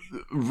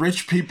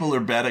 Rich people are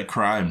bad at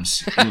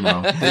crimes,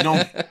 They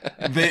don't,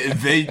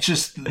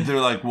 they're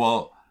like,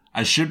 well,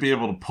 I should be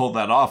able to pull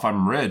that off.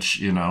 I'm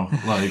rich,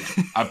 like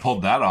I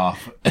pulled that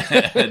off,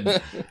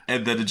 and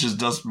then it just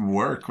doesn't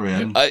work,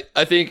 man.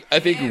 I think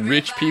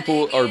rich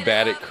people are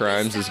bad at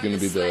crimes is going to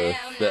be the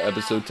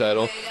episode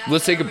title.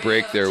 Let's take a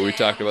break there. We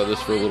talked about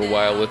this for a little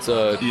while. Let's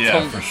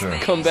for sure.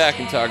 Come back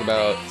and talk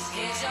about,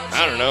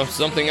 I don't know,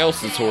 something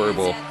else that's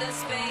horrible.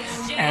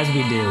 As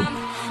we do.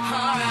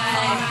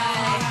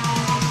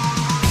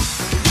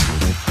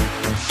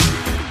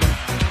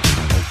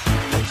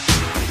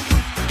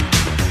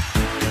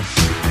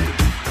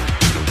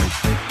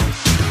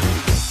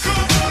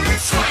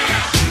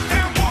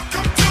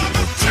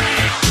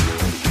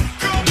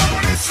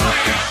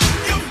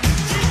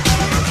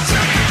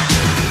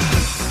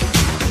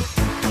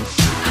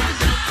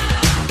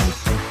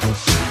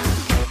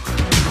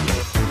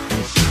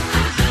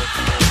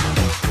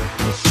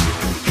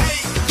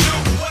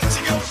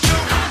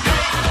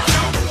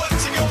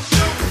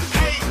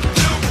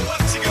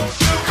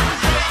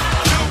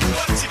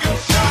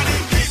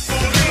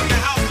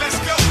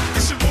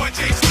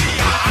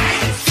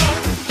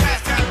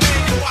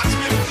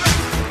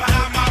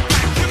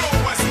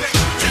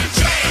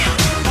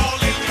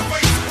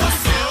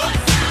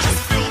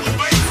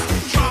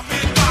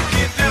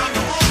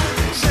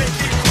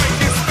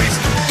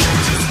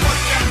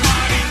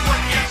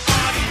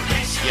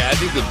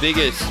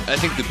 I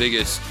think the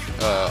biggest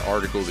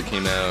article that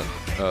came out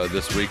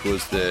this week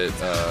was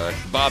that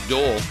Bob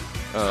Dole,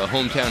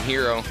 hometown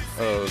hero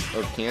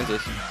of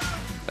Kansas,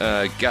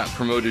 got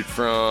promoted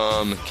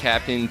from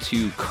captain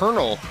to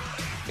colonel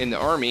in the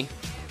Army.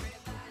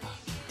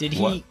 Did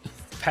he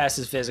pass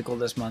his physical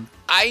this month?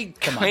 I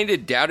kind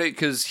of doubt it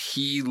because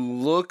he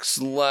looks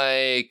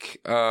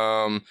like...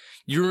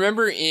 you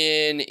remember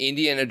in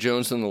Indiana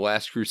Jones and the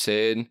Last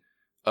Crusade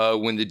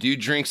when the dude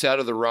drinks out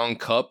of the wrong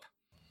cup?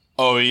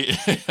 Oh, yeah.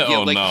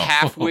 No.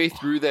 Halfway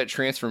through that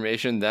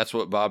transformation, that's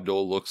what Bob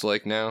Dole looks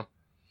like now.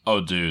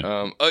 Oh, dude.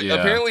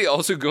 Apparently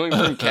also going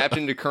from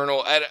captain to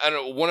colonel. I don't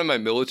know. One of my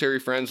military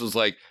friends was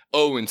like,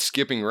 oh, and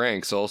skipping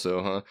ranks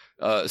also,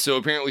 huh? So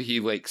apparently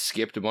he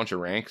skipped a bunch of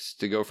ranks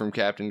to go from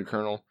captain to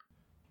colonel.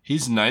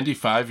 He's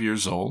 95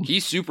 years old.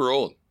 He's super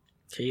old.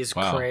 He's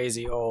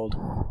crazy old.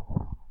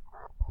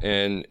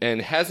 And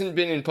hasn't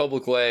been in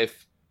public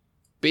life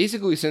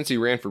basically since he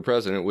ran for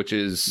president, which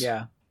is...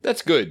 Yeah.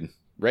 That's good.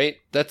 Right?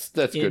 That's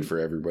good for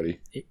everybody.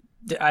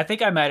 I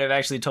think I might have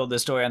actually told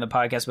this story on the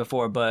podcast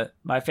before, but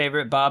my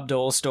favorite Bob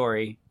Dole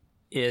story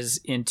is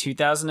in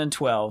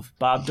 2012,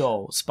 Bob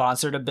Dole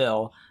sponsored a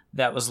bill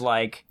that was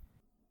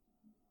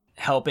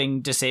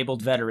helping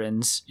disabled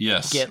veterans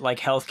get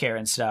healthcare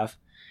and stuff.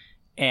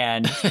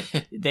 And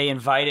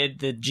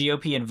the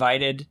GOP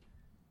invited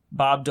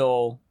Bob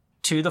Dole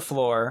to the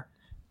floor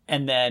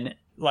and then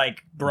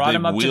brought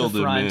him up to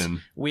the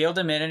front, wheeled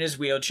him in his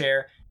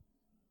wheelchair.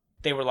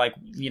 They were like,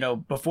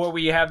 before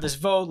we have this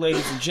vote,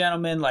 ladies and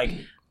gentlemen,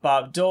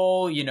 Bob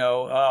Dole,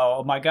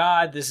 oh my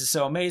God, this is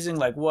so amazing.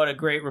 What a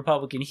great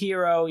Republican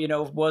hero,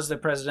 was the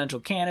presidential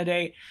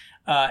candidate.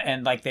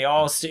 And they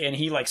all, and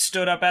he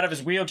stood up out of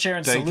his wheelchair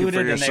and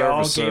saluted, and they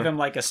all gave him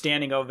a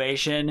standing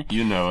ovation.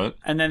 You know it.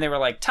 And then they were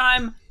like,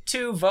 time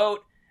to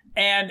vote.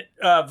 And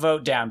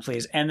vote down,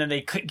 please. And then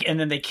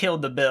they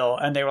killed the bill,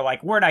 and they were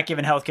like, "We're not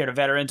giving healthcare to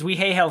veterans. We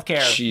hate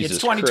healthcare. Jesus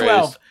it's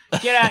 2012.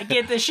 Christ.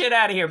 Get this shit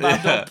out of here,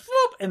 Bob." Yeah.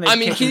 And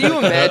can you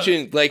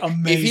imagine,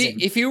 amazing.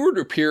 if he were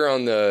to appear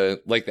on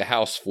the the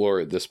House floor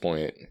at this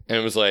point, and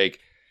it was like,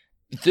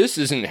 this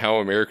isn't how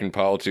American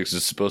politics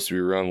is supposed to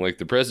be run.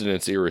 The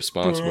president's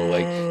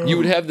irresponsible. You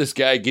would have this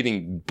guy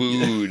getting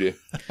booed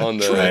on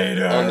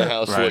the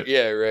House floor.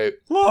 Yeah, right.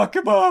 Lock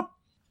him up.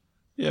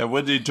 Yeah,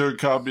 when did he turn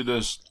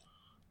communist?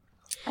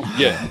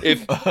 Yeah,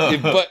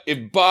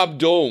 if Bob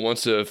Dole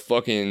wants to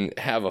fucking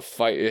have a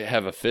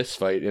fist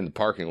fight in the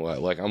parking lot,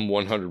 I'm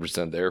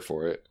 100% there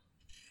for it.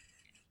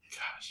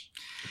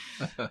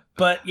 Gosh.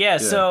 But yeah,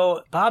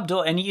 so Bob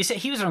Dole, and you said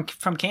he was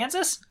from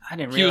Kansas? I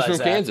didn't realize he was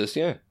from Kansas,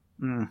 yeah.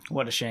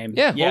 What a shame.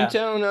 Yeah,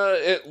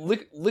 hometown,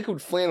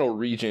 liquid flannel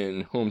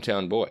region,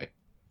 hometown boy.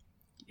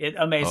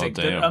 Amazing.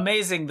 Oh,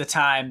 amazing the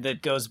time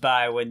that goes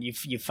by when you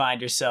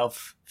find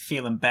yourself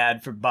feeling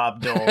bad for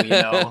Bob Dole,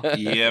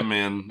 Yeah,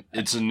 man.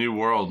 It's a new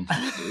world.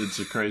 It's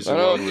a crazy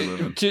world we live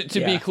in.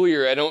 To be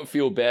clear, I don't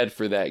feel bad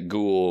for that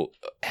ghoul.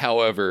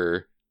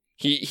 However,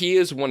 he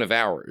is one of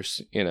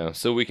ours,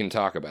 so we can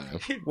talk about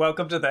him.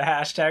 Welcome to the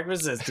hashtag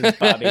resistance,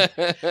 Bobby.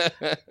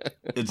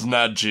 It's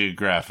not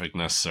geographic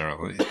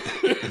necessarily.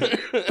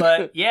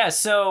 But yeah,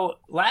 so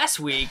last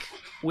week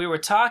we were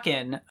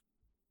talking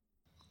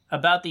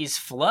about these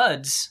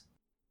floods.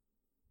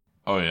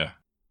 Oh, yeah.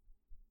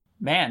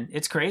 Man,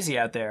 it's crazy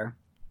out there.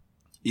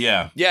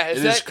 Yeah. Yeah,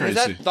 has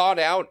that thought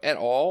out at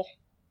all?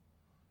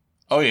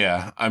 Oh,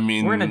 yeah. I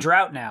mean... We're in a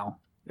drought now.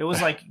 It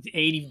was like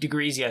 80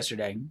 degrees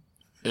yesterday.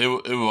 It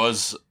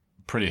was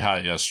pretty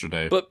hot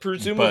yesterday. But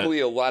presumably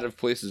a lot of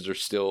places are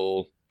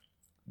still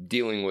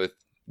dealing with,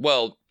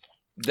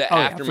 the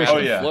aftermath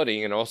of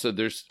flooding, and also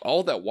there's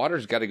all that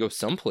water's got to go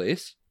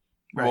someplace.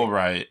 Right. Well,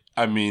 right.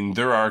 I mean,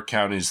 there are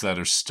counties that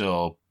are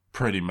still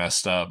pretty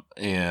messed up,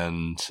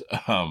 and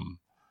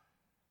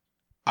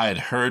I had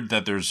heard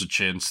that there's a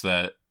chance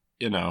that,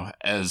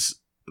 as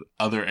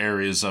other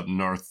areas up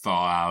north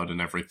thaw out and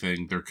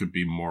everything, there could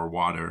be more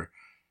water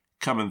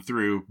coming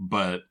through,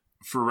 but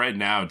for right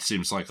now, it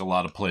seems like a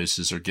lot of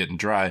places are getting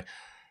dry.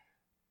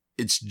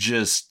 It's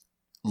just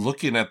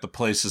looking at the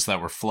places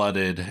that were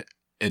flooded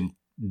and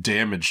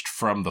damaged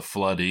from the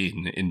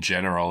flooding in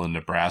general in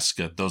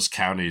Nebraska, those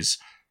counties,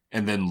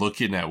 and then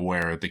looking at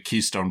where the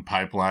Keystone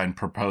Pipeline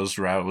proposed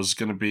route was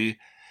going to be,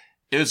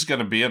 it was going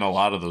to be in a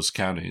lot of those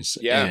counties.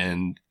 Yeah.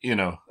 And,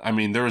 I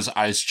mean, there was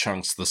ice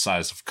chunks the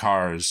size of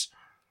cars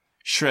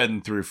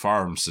shredding through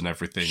farms and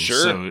everything.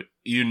 Sure. So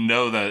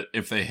that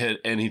if they hit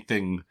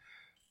anything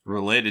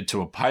related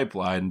to a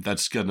pipeline,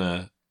 that's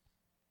gonna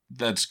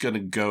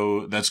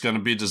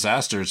be a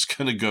disaster. It's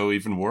gonna go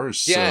even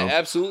worse. Yeah,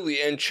 absolutely.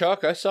 And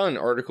Chuck, I saw an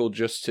article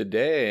just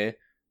today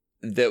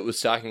that was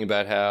talking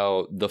about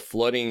how the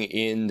flooding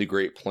in the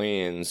Great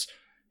Plains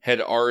had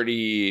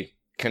already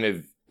kind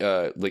of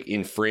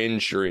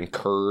infringed or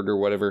incurred or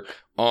whatever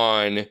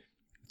on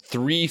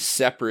 3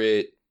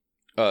 separate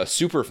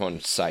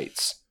Superfund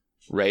sites.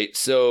 Right?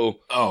 So,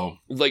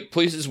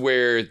 places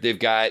where they've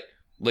got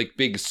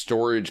big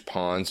storage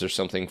ponds or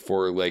something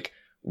for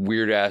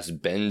weird ass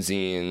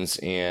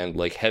benzenes and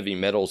heavy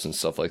metals and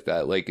stuff like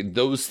that.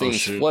 Those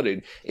things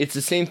flooded. It's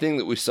the same thing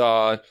that we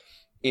saw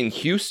in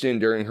Houston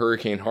during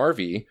Hurricane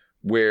Harvey,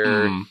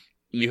 where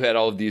you had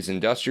all of these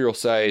industrial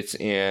sites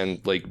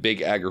and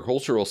big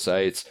agricultural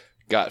sites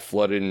got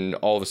flooded, and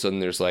all of a sudden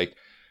there's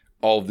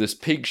all of this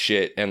pig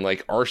shit and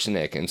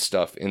arsenic and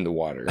stuff in the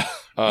water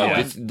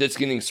that's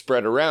getting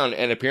spread around.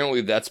 And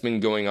apparently that's been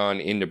going on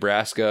in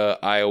Nebraska,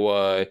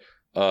 Iowa,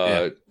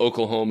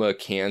 Oklahoma,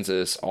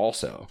 Kansas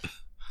also.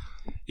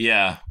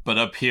 Yeah, but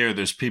up here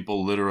there's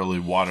people literally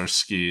water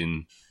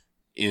skiing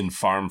in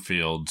farm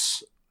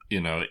fields,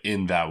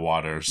 in that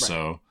water. Right.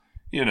 So,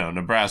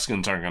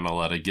 Nebraskans aren't going to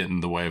let it get in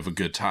the way of a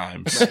good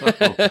time. So.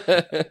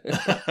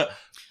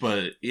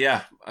 But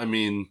yeah, I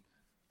mean,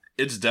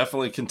 it's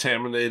definitely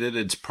contaminated.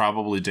 It's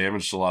probably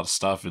damaged a lot of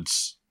stuff.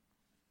 It's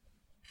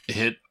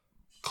hit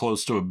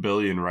close to $1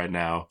 billion right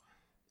now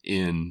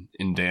in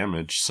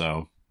damage.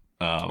 So,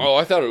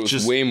 I thought it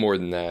was way more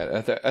than that.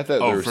 I thought they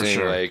were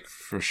saying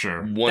for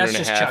sure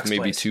 1.5,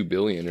 maybe $2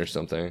 billion or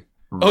something.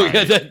 Right. Oh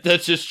yeah,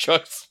 that's just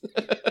Chuck's.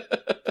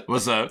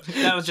 What's that?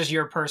 That was just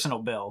your personal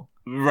bill.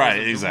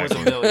 Right, exactly.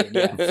 $1 billion,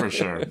 yeah. For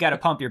sure. You got to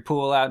pump your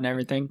pool out and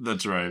everything.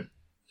 That's right.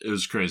 It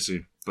was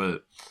crazy,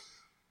 but.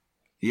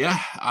 Yeah,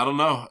 I don't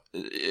know.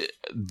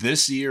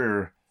 This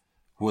year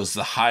was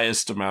the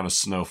highest amount of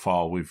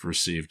snowfall we've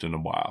received in a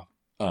while.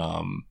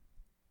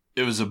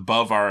 It was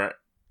above our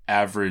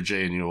average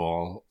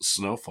annual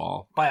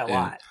snowfall. By a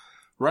lot.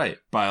 Right,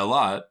 by a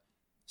lot.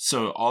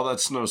 So all that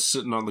snow's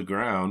sitting on the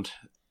ground,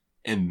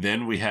 and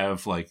then we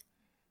have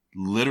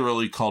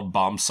literally called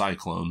bomb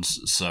cyclones.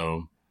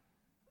 So,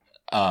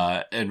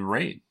 and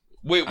rain.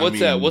 Wait, what's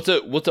that?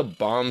 What's a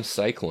bomb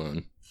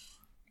cyclone?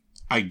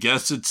 I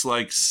guess it's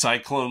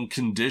cyclone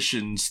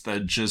conditions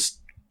that just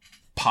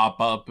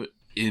pop up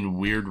in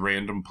weird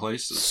random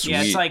places. Sweet.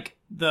 Yeah, it's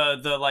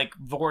the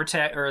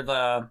vortex or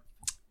the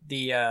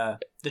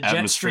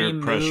jet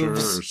stream pressure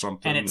moves or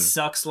something, and it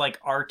sucks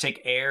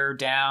Arctic air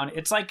down.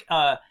 It's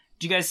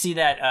do you guys see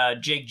that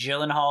Jake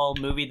Gyllenhaal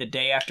movie The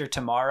Day After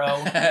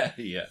Tomorrow?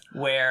 Yeah,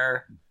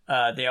 where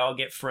they all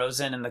get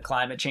frozen in the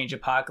climate change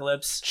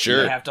apocalypse.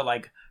 Sure, they have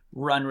to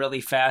run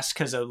really fast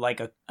because of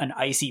an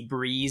icy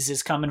breeze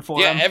is coming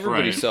for them. Yeah,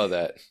 everybody saw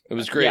that. It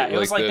was great. Yeah, it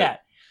was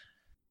that.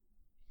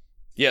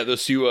 Yeah,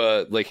 those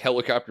 2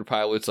 helicopter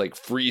pilots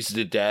freeze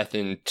to death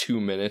in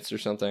 2 minutes or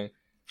something.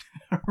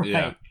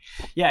 Right.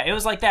 Yeah, it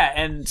was like that.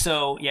 And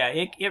so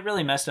it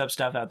really messed up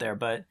stuff out there.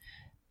 But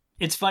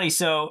it's funny.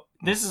 So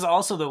this is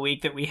also the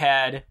week that we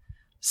had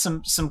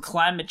some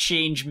climate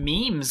change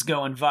memes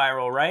going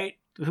viral, right?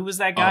 Who was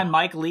that guy?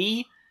 Mike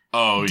Lee.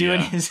 Oh,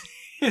 doing his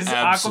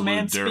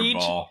Aquaman speech.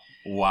 Dirtball.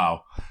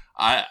 Wow.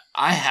 I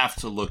have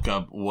to look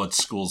up what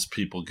schools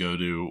people go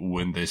to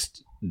when they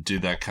do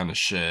that kind of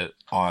shit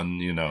on,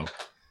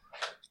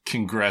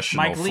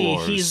 congressional Mike Lee,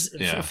 floors. He's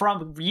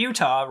from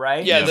Utah,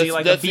 right? Yeah, that's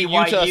a the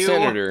Utah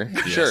senator.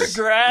 Yes. Sure.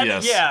 Grad?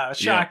 Yes. Yeah,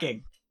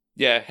 shocking.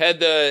 Yeah, had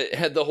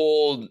the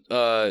whole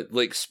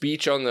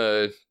speech on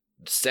the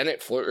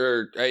Senate floor,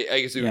 or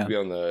I guess it would be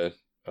on the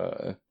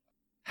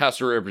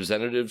House of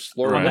Representatives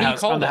floor. Right. What do you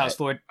call on that? the House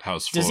floor.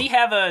 House floor. Does he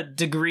have a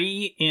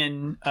degree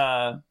in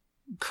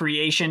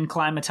creation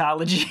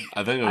climatology?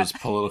 I think it was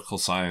political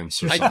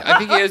science or something. I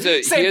think he has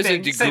a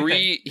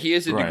degree. He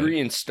has a degree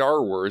in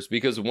Star Wars,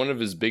 because one of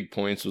his big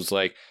points was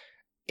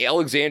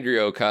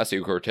Alexandria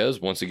Ocasio-Cortez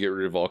wants to get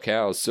rid of all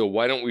cows, so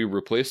why don't we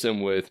replace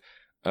them with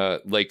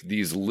like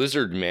these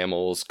lizard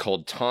mammals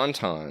called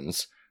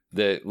tauntauns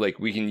that like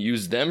we can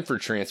use them for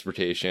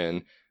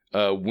transportation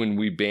when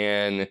we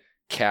ban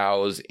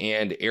cows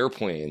and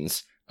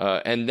airplanes.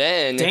 And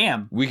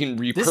then we can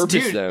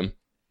repurpose them.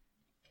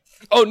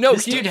 Oh no,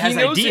 this dude has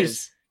knows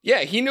ideas.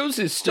 He knows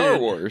his Star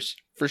Wars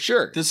for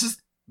sure. This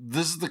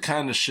is the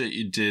kind of shit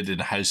you did in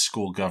high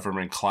school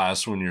government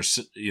class when you're,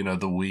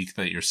 the week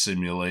that you're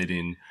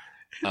simulating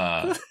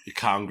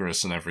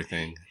Congress and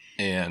everything.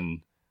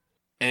 And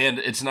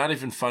it's not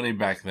even funny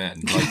back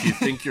then. Like, you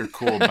think you're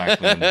cool back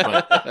then,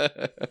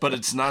 but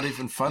it's not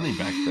even funny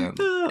back then.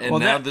 And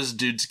now this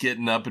dude's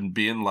getting up and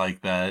being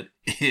like that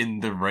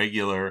in the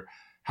regular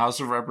House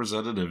of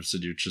Representatives,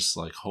 and you're just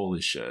like,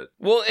 holy shit.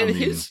 Well, and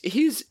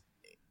his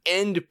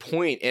end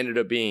point ended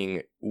up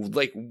being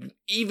like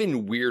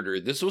even weirder.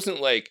 This wasn't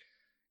like,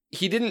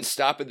 he didn't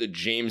stop at the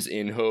James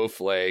Inhofe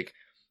like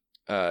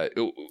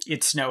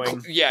it's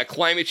snowing.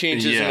 Climate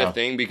change isn't a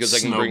thing because I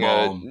can bring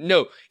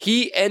no.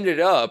 He ended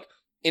up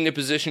in a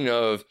position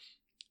of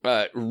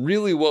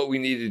really what we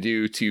need to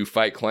do to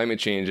fight climate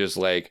change is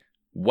like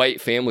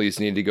white families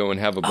need to go and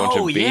have a bunch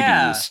of babies.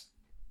 Yeah.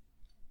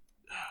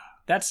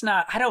 That's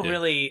not, I don't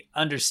really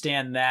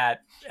understand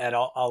that at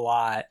all a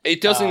lot.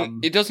 It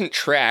doesn't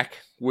track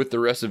with the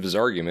rest of his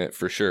argument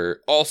for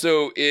sure.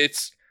 Also,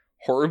 it's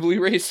horribly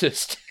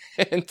racist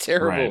and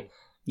terrible. Right.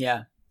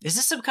 Yeah. Is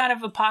this some kind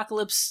of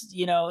apocalypse?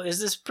 Is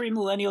this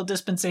premillennial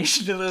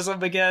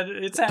dispensationalism again?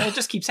 It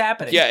just keeps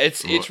happening. Yeah,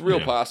 it's real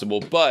possible.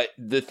 But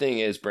the thing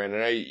is,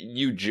 Brandon,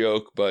 you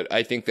joke, but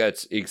I think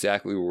that's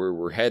exactly where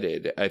we're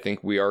headed. I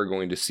think we are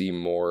going to see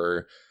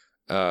more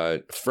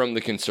from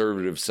the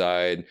conservative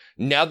side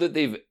now that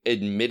they've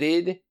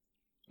admitted,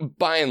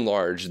 by and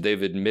large,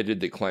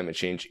 that climate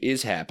change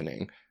is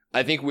happening.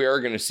 I think we are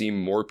going to see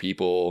more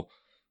people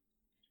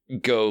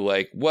go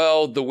like,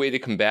 well, the way to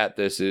combat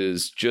this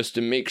is just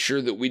to make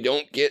sure that we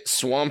don't get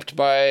swamped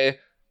by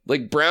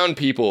like brown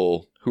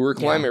people who are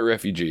climate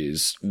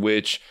refugees,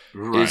 which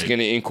is going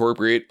to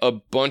incorporate a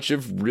bunch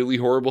of really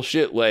horrible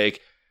shit,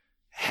 like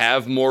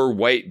have more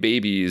white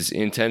babies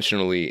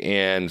intentionally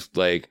and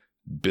like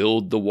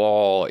build the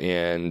wall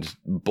and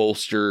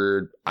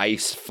bolster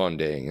ICE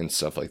funding and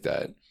stuff like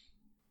that.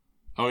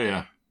 Oh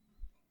yeah.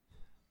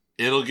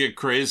 It'll get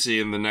crazy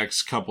in the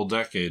next couple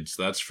decades,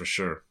 that's for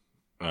sure.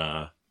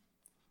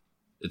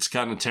 It's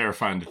kind of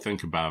terrifying to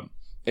think about.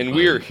 And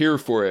we are here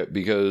for it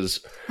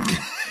because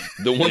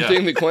the one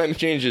thing that climate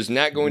change is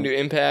not going to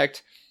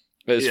impact,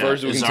 as far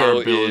as we can tell,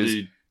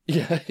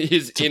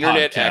 is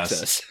internet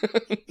access.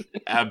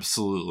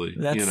 Absolutely.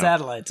 That's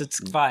satellites.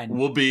 It's fine.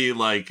 We'll be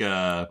like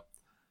the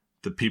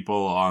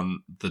people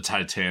on the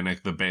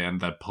Titanic, the band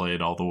that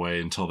played all the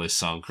way until they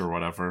sunk or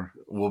whatever.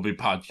 We'll be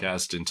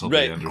podcast until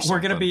the end or something.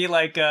 We're going to be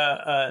like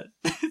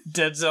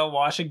Denzel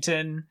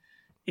Washington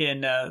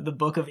in the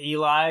Book of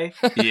Eli.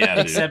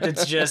 Yeah, except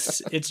it's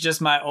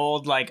just my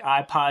old like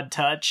iPod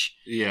Touch.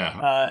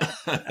 Yeah.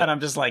 And I'm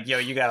just like, yo,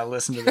 you got to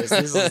listen to this.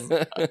 This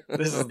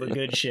is the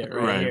good shit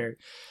right here.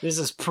 This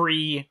is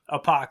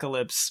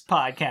pre-apocalypse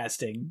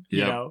podcasting,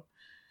 you know.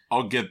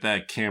 I'll get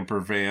that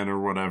camper van or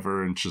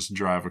whatever and just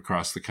drive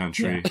across the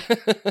country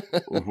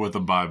with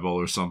a Bible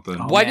or something.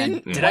 Why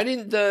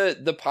didn't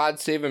the Pod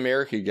Save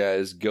America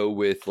guys go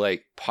with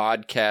like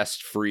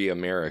Podcast Free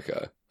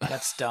America?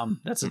 That's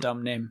dumb. That's a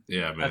dumb name.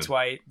 Yeah, man. That's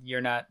why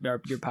your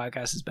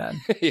podcast is bad.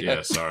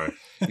 Yeah, sorry.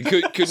 You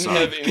couldn't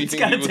have anything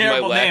to do with my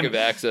lack of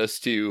access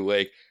to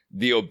like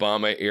the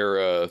Obama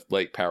era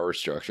like power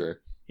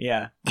structure.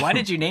 Yeah. Why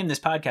did you name this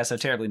podcast so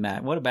terribly,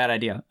 Matt? What a bad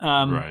idea.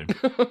 Right.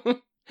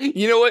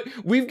 You know what?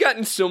 We've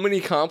gotten so many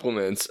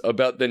compliments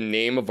about the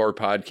name of our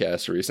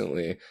podcast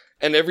recently.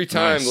 And every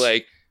time,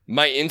 like,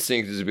 my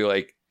instinct is to be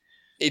like,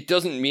 it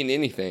doesn't mean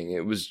anything.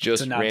 It was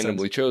just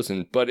randomly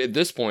chosen. But at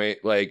this point,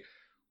 like,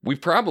 we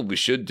probably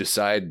should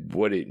decide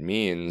what it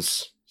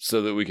means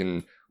so that we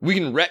can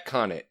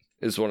retcon it,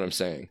 is what I'm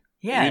saying.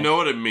 Yeah. You know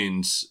what it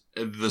means.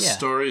 The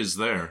story is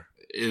there.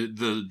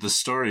 The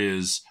story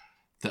is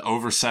the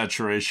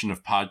oversaturation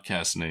of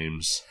podcast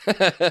names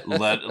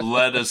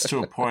led us to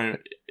a point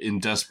in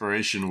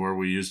desperation where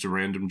we used a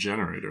random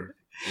generator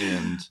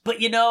and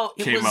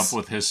came up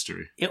with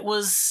history. It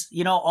was,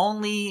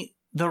 only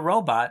the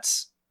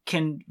robots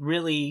can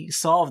really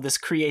solve this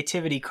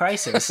creativity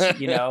crisis.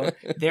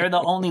 They're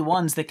the only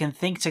ones that can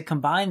think to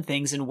combine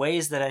things in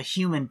ways that a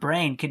human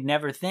brain could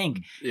never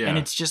think. Yeah. And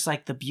it's just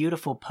like the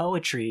beautiful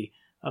poetry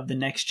of the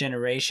next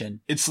generation.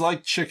 It's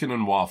like chicken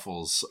and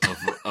waffles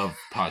of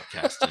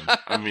podcasting.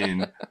 I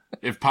mean,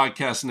 if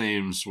podcast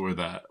names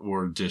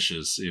were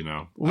dishes,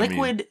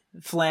 Liquid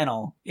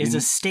flannel is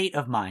a state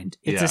of mind.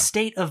 It's a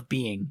state of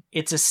being.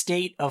 It's a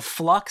state of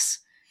flux.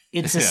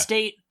 It's a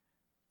state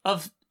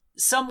of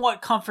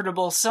somewhat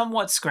comfortable,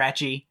 somewhat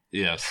scratchy.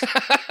 Yes.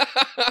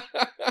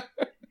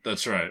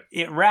 That's right.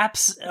 It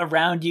wraps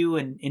around you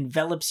and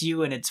envelops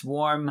you in its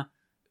warm,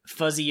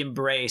 fuzzy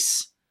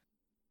embrace.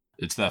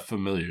 It's that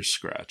familiar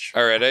scratch.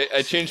 All right,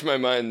 I changed my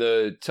mind.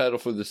 The title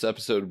for this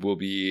episode will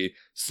be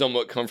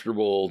Somewhat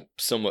Comfortable,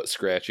 Somewhat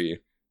Scratchy.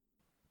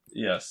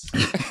 Yes.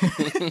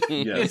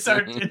 It's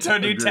our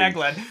new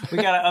tagline. We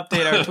gotta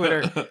update our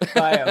Twitter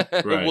bio.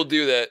 Right. We'll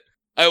do that.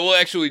 I will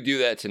actually do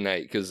that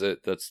tonight because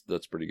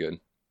that's pretty good.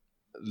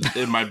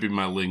 It might be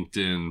my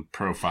LinkedIn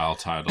profile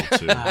title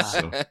too.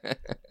 So.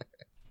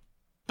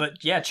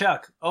 But yeah,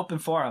 Chuck, open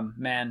forum,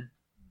 man.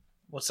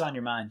 What's on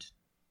your mind?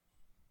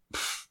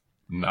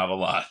 Not a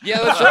lot.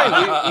 Yeah, that's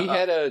right. We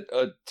had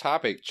a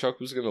topic. Chuck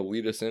was going to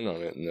lead us in on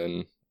it, and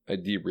then I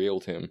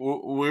derailed him.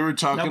 We were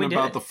talking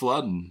about the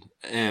flooding,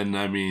 and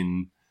I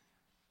mean,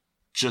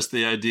 just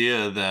the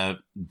idea that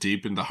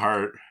deep in the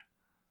heart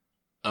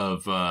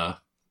of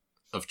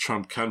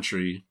Trump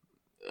country,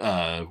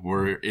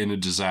 we're in a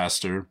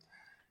disaster.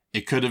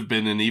 It could have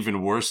been an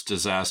even worse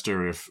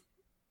disaster if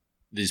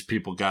these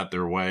people got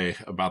their way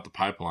about the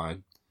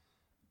pipeline.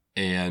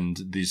 And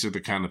these are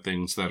the kind of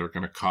things that are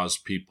going to cause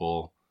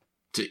people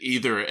to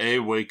either A,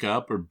 wake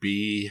up, or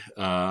B,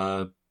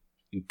 go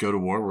to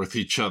war with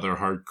each other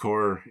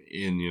hardcore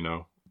in,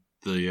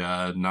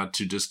 the not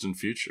too distant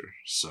future.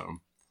 So,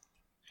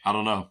 I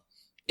don't know.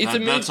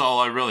 That's all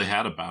I really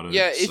had about it.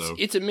 Yeah,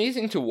 it's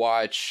amazing to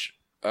watch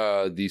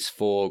these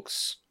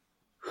folks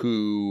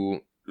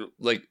who,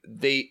 like,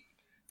 they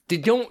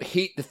don't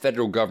hate the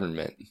federal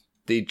government.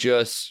 They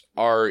just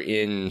are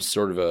in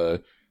sort of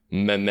a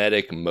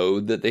mimetic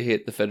mode that they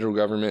hate the federal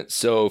government.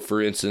 So,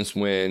 for instance,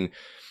 when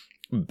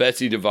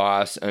Betsy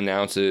DeVos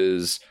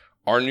announces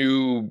our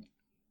new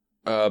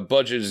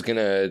budget is going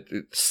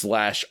to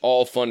slash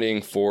all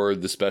funding for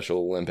the Special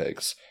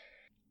Olympics,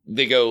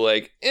 they go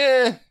like,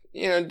 it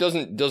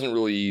doesn't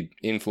really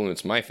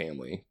influence my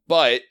family.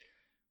 But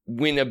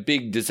when a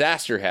big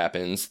disaster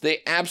happens, they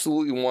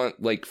absolutely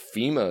want like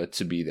FEMA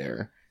to be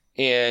there.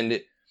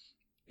 And,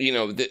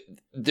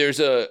 there's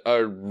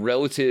a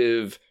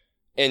relative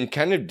and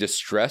kind of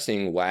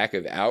distressing lack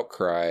of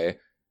outcry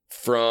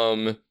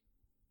from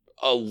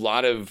a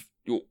lot of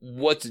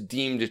what's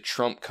deemed a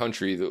Trump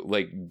country,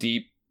 like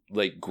deep,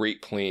 like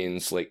Great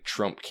Plains, like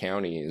Trump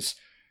counties,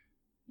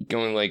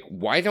 going like,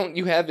 why don't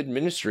you have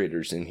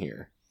administrators in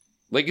here?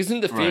 Like, isn't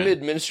the FEMA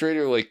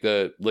administrator like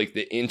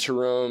the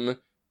interim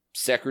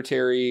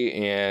secretary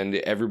and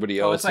everybody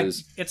else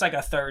it's like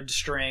a third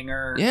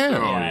stringer.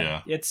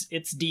 Yeah.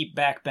 It's deep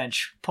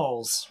backbench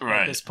polls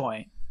at this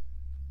point.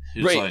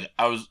 He's like,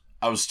 I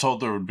was told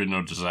there would be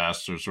no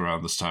disasters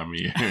around this time of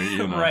year.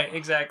 Right,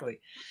 exactly.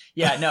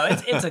 Yeah, no,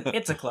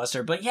 it's a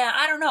cluster. But yeah,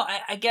 I don't know.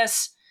 I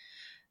guess,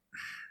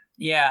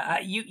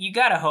 you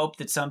gotta hope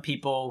that some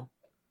people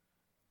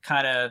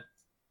kind of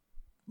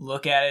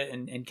look at it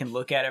and can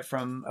look at it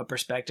from a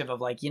perspective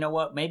of like, you know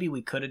what, maybe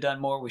we could have done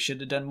more, we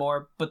should have done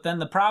more. But then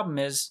the problem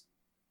is,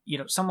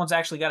 someone's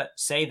actually got to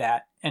say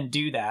that and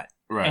do that.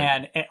 Right.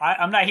 And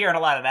I'm not hearing a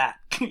lot of that,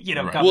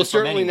 right. Well,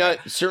 certainly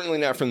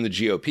not from the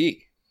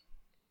GOP.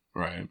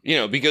 Right.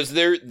 Because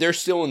they're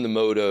still in the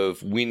mode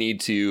of, we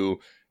need to,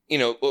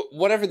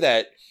 whatever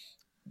that,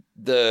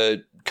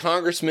 the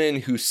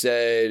congressman who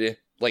said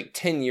like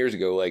 10 years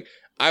ago, like,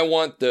 I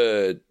want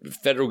the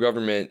federal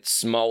government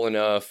small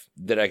enough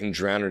that I can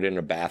drown it in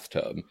a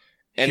bathtub.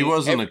 And he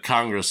wasn't a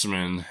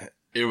congressman.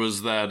 It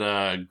was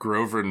that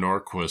Grover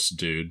Norquist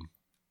dude.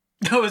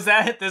 Oh, is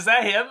that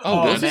him?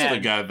 Oh, this is the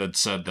guy that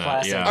said that.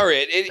 Classic. Yeah. All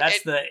right.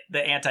 That's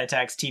the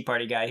anti-tax Tea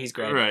Party guy. He's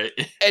great. Right.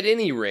 At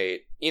any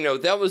rate,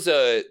 that was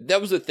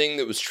a thing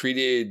that was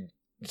treated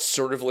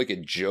sort of like a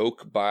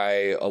joke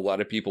by a lot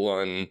of people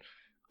on,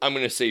 I'm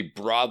going to say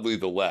broadly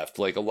the left.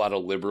 Like a lot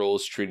of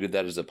liberals treated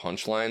that as a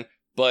punchline.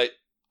 But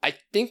I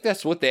think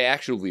that's what they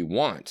actually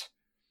want.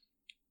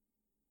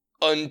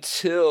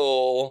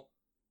 Until,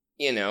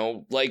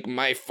 like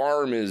my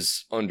farm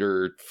is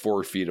under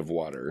 4 feet of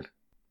water.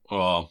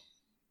 Well,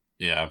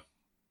 yeah.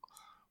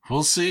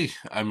 We'll see.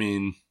 I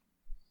mean,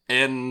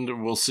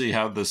 and we'll see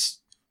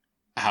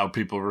how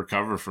people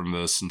recover from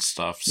this and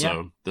stuff.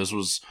 So this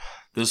was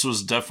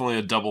definitely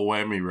a double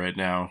whammy right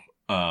now.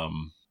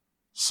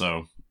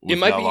 So we've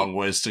got a long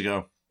ways to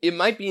go. It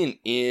might be an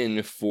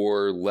in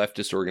for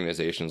leftist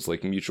organizations,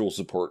 like mutual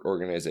support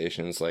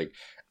organizations. Like,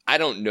 I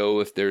don't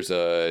know if there's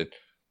a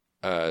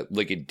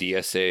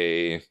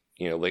DSA,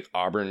 like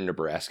Auburn,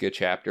 Nebraska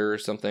chapter or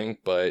something,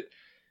 but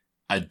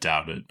I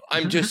doubt it.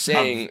 I'm just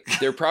saying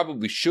there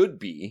probably should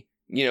be,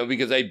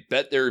 because I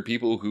bet there are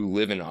people who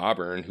live in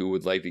Auburn who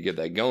would like to get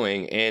that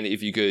going. And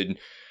if you could,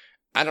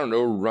 I don't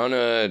know, run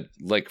a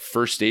like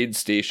first aid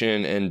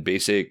station and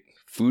basic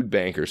food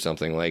bank or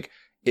something, like,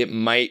 it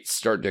might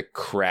start to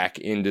crack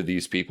into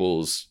these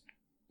people's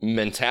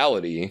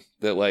mentality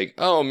that like,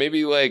 oh,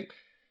 maybe like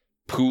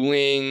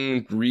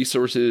pooling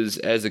resources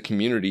as a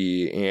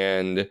community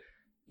and,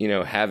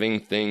 having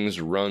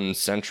things run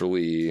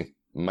centrally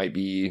might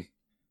be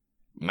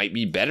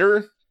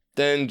better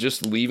than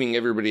just leaving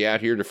everybody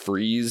out here to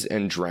freeze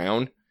and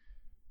drown.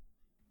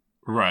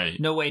 Right.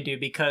 No way,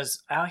 dude,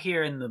 because out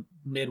here in the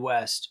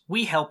Midwest,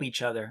 we help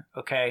each other,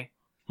 okay?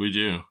 We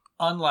do.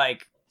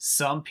 Unlike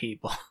some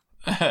people.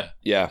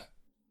 Yeah.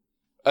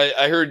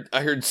 I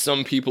heard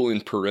some people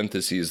in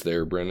parentheses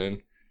there,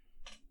 Brennan.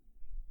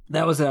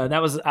 That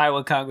was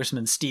Iowa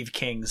Congressman Steve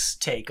King's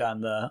take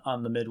on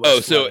the Midwest. Oh,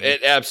 so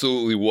it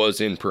absolutely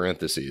was in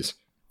parentheses.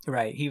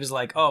 Right. He was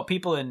like, "Oh,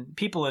 people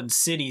in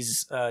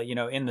cities,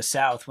 in the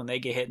South, when they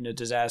get hit in a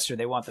disaster,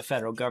 they want the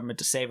federal government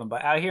to save them.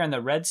 But out here in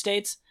the red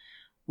states,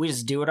 we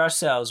just do it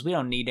ourselves. We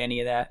don't need any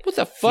of that. What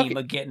the fuck?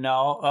 FEMA getting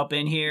all up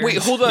in here. Wait,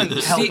 hold on.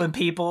 Helping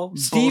people.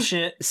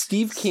 Bullshit.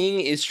 Steve King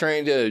is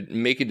trying to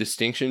make a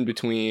distinction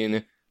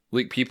between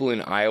like people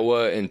in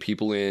Iowa and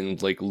people in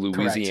like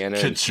Louisiana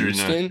and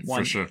Houston.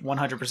 For sure.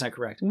 100%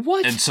 correct.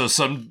 What? And so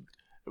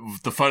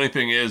the funny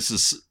thing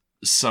is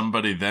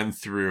somebody then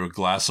threw a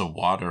glass of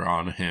water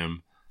on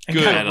him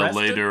at a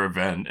later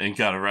event and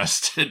got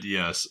arrested.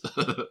 Yes.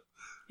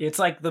 It's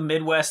like the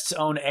Midwest's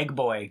own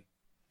Eggboy.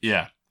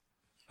 Yeah.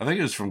 I think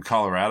it was from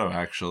Colorado,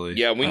 actually.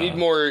 Yeah, we need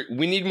more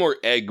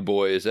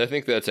Eggboys. I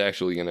think that's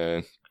actually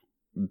gonna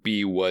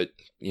be what,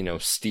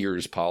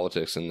 steers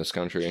politics in this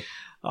country.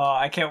 Oh,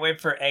 I can't wait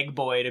for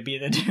Eggboy to be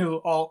the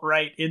new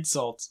alt-right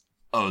insult.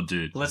 Oh,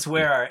 dude. Let's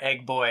wear our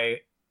Eggboy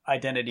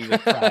identity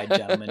with pride,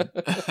 gentlemen.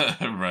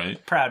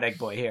 Right. Proud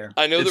Eggboy here.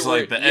 I know it's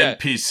like the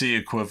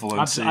NPC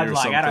equivalency I'm or lying.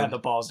 something. I don't have the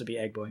balls to be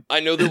Eggboy. I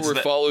know that we're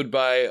followed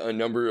by a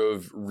number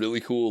of really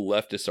cool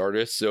leftist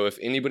artists, so if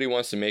anybody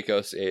wants to make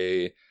us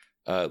a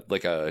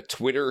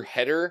Twitter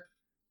header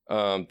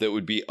that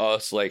would be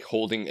us like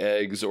holding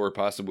eggs or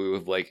possibly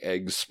with like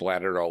eggs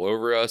splattered all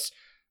over us,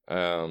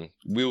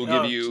 we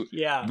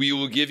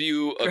will give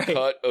you a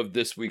cut of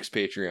this week's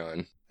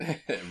Patreon.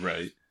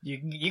 Right.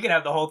 You can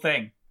have the whole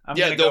thing.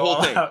 The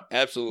whole thing. Out.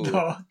 Absolutely.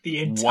 The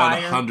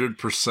entire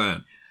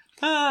 100%.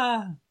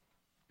 Ah.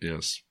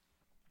 Yes.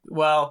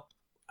 Well,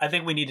 I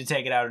think we need to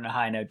take it out on a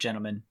high note,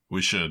 gentlemen.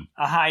 We should.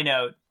 A high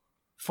note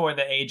for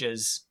the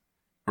ages.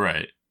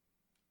 Right.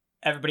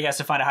 Everybody has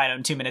to find a high note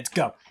in 2 minutes.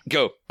 Go.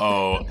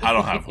 Oh, I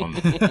don't have one.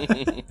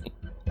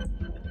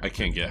 I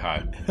can't get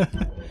high.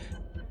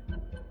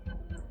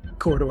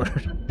 Court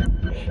ordered.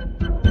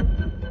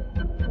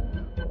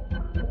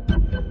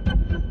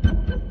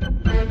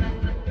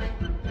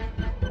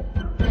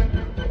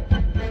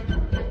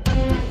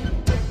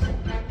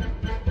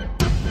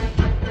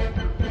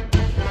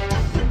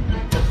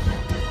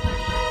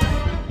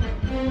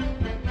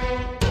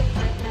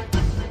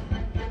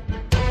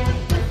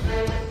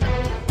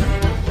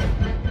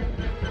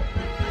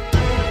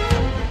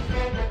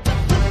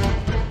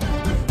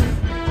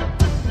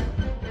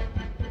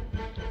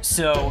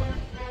 So,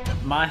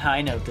 my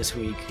high note this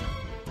week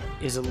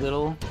is a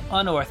little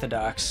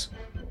unorthodox,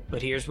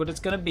 but here's what it's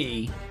going to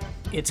be.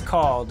 It's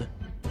called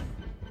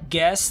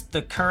Guess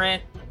the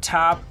Current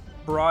Top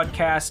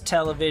Broadcast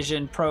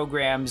Television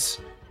Programs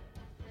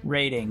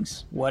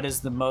Ratings. What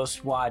is the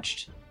most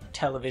watched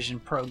television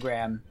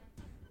program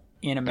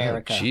in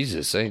America? Oh,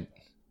 Jesus, I'm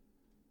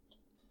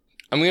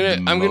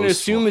gonna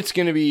assume it's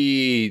gonna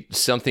be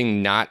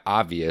something not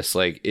obvious,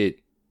 like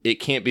it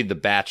can't be The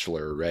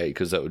Bachelor, right?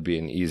 Because that would be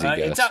an easy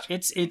guess.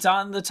 It's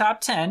on the top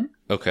 10.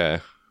 Okay.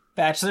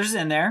 Bachelor's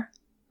in there.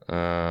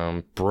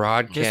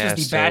 Broadcast. This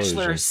was the Bachelor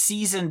television.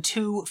 Season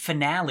 2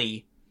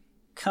 finale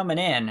coming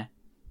in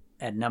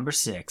at number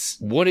 6.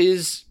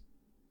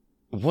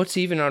 What's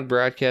even on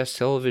broadcast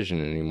television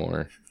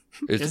anymore?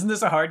 Isn't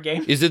this a hard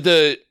game? Is that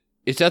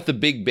the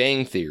Big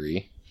Bang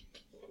Theory?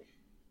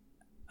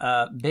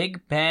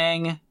 Big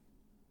Bang.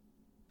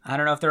 I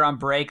don't know if they're on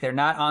break. They're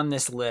not on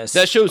this list.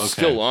 That show's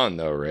still on,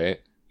 though, right?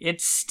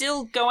 It's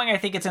still going. I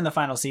think it's in the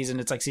final season.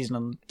 It's like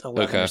season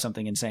 11 or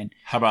something insane.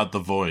 How about The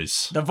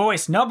Voice? The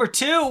Voice, number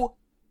 2.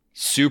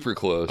 Super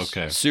close.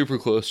 Okay. Super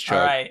close, Chuck.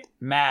 All right,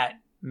 Matt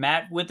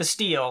with the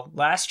steal.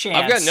 Last chance.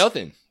 I've got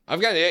nothing.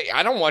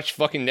 I don't watch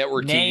fucking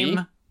network TV.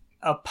 Name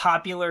a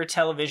popular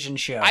television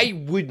show.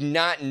 I would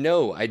not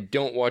know. I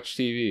don't watch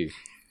TV.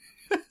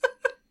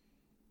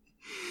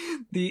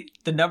 The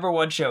number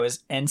 1 show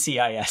is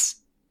NCIS.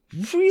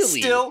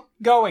 Really? Still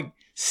going.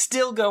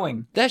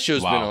 That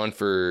show's been on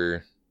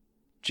for,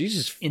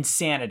 Jesus.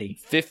 Insanity.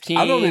 15.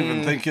 I don't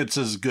even think it's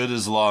as good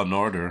as Law and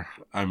Order.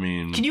 I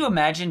mean. Can you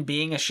imagine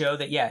being a show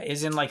that,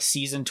 is in like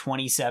season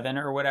 27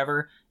 or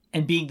whatever,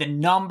 and being the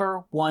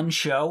number 1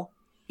 show?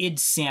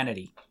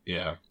 Insanity.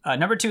 Yeah.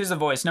 Number 2 is The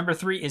Voice. Number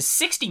 3 is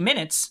 60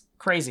 Minutes.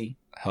 Crazy.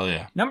 Hell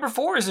yeah. Number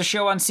 4 is a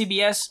show on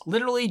CBS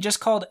literally just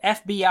called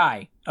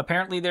FBI.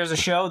 Apparently there's a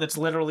show that's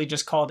literally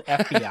just called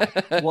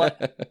FBI.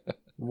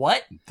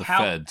 What? The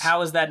Feds.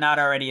 How is that not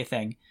already a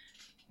thing?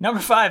 Number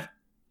 5,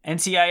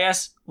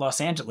 NCIS, Los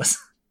Angeles.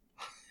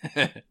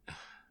 The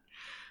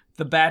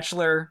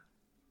Bachelor,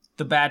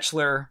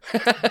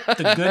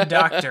 The Good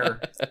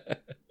Doctor,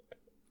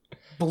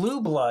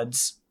 Blue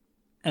Bloods,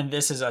 and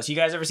This Is Us. You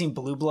guys ever seen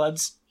Blue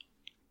Bloods?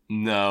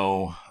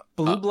 No.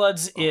 Blue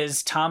Bloods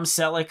is Tom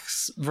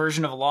Selleck's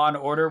version of Law and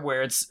Order,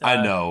 where it's.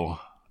 I know.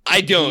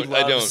 I don't.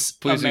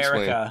 Please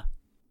America. explain.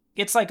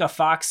 It's like a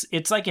Fox.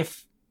 It's like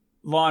if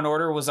Law and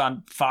Order was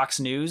on Fox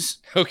News.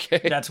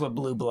 Okay. That's what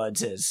Blue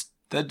Bloods is.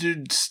 That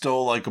dude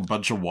stole like a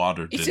bunch of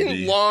water, didn't he?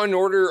 Isn't Law and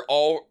Order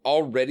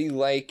already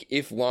like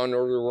if Law and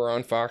Order were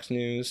on Fox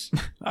News?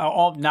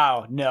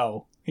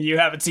 No. You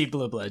haven't seen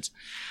Blue Bloods.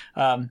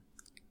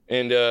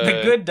 And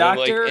The Good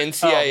Doctor? like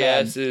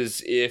NCIS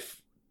is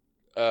if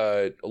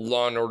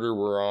Law and Order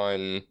were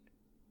on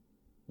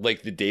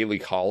like the Daily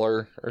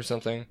Caller or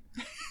something.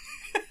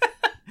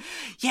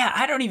 Yeah,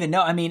 I don't even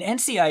know. I mean,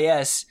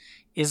 NCIS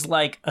is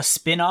like a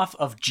spin-off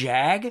of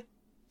JAG.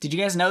 Did you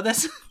guys know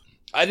this?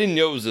 I didn't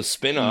know it was a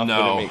spin-off,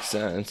 but it makes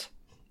sense.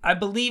 I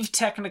believe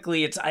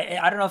technically it's...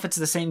 I don't know if it's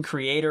the same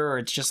creator or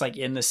it's just like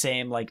in the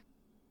same like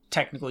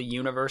technical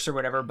universe or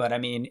whatever, but I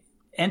mean,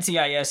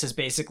 NCIS is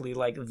basically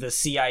like the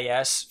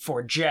CIS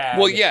for JAG.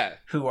 Well, yeah.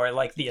 Who are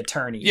like the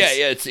attorneys. Yeah,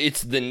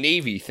 it's the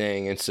Navy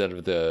thing instead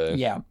of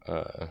the...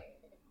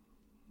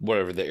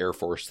 whatever, the Air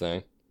Force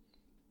thing.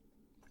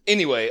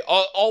 Anyway,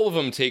 all of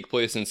them take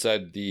place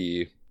inside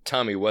the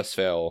Tommy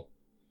Westphal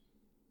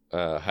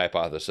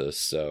hypothesis,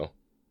 so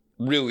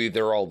really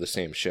they're all the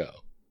same show.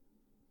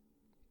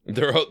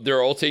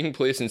 They're all taking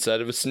place inside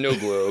of a snow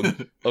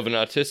globe of an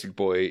autistic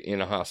boy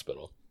in a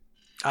hospital.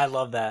 I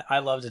love that. I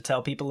love to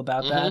tell people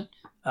about that.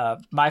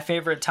 My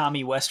favorite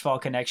Tommy Westphal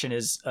connection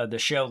is the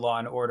show Law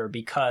and Order,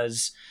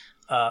 because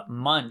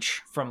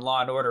Munch from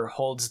Law and Order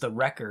holds the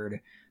record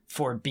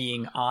for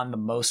being on the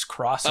most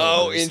crossovers.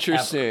 Oh,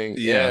 interesting.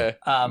 Ever. Yeah.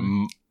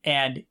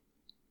 And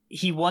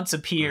he once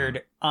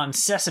appeared on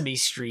Sesame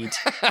Street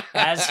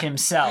as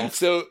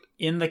himself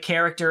in the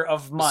character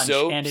of Munch.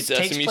 And it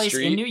takes place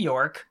in New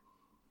York.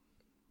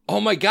 Oh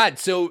my God.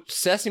 So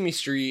Sesame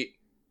Street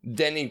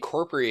then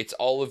incorporates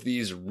all of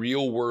these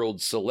real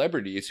world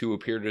celebrities who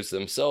appeared as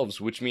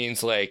themselves, which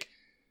means like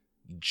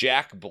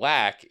Jack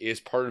Black is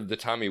part of the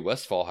Tommy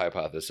Westphal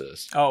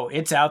hypothesis. Oh,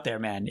 it's out there,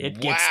 man. It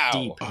gets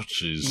deep. Oh,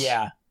 jeez.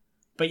 Yeah.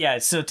 But yeah,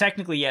 so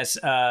technically, yes,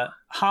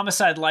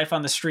 Homicide, Life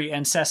on the Street,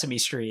 and Sesame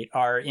Street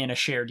are in a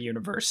shared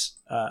universe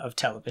of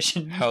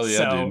television. Hell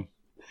yeah, dude.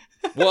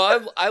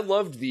 Well, I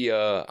loved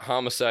the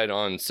Homicide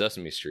on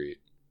Sesame Street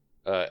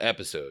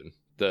episode,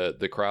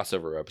 the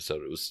crossover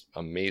episode. It was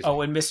amazing. Oh,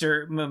 when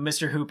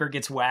Mr. Hooper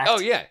gets whacked? Oh,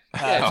 yeah.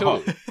 Yeah,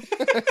 totally.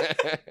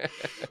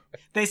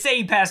 They say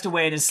he passed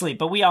away in his sleep,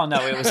 but we all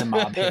know it was a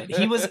mob hit.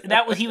 He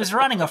was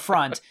running a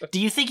front. Do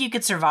you think you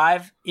could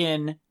survive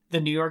in the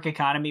New York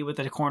economy with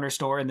a corner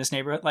store in this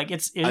neighborhood? Like,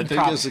 it's I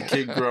think as a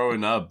kid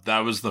growing up,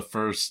 that was the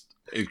first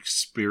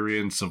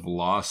experience of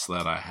loss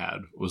that I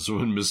had, was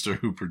when Mr.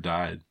 Hooper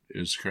died. It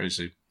was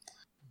crazy.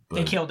 But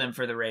they killed him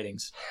for the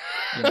ratings.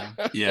 You know?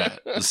 Yeah,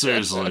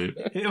 seriously.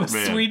 It was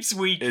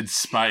sweep. It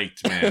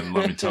spiked, man,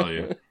 let me tell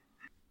you.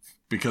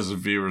 Because of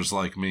viewers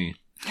like me.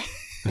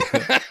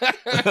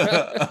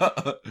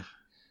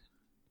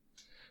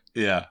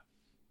 Yeah.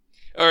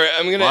 All right,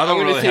 I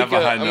don't really have a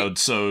high note,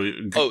 so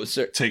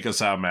take us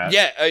out, Matt.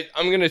 Yeah,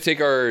 I'm going to take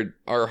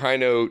our high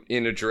note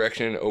in a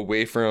direction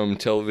away from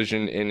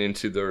television and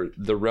into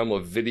the realm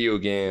of video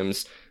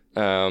games.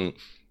 I'm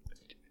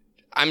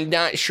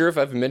not sure if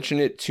I've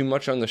mentioned it too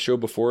much on the show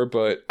before,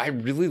 but I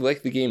really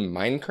like the game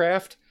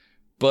Minecraft.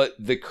 But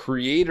the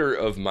creator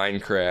of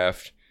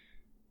Minecraft,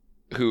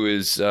 who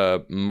is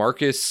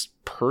Marcus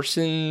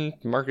Pearson.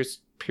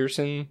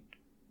 Person.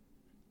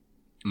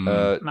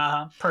 Yeah,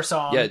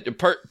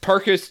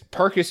 Parkus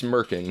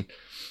Merkin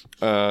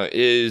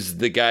is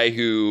the guy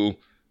who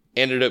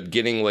ended up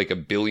getting like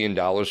 $1 billion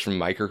from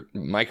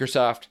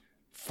Microsoft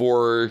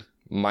for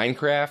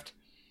Minecraft,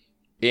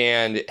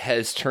 and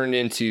has turned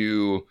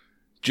into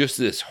just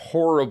this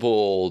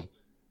horrible,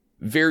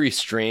 very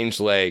strange,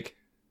 like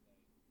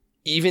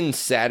even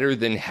sadder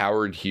than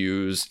Howard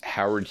Hughes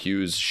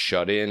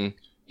shut-in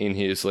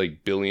his like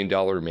 $1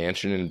 billion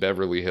mansion in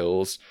Beverly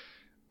Hills,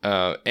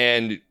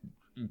 and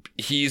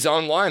he's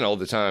online all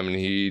the time, and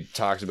he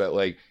talks about,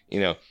 like, you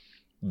know,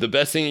 the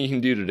best thing you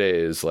can do today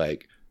is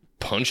like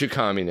punch a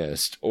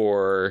communist,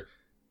 or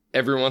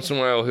every once in a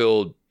while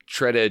he'll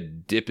try to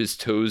dip his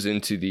toes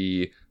into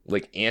the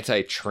like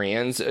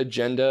anti-trans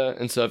agenda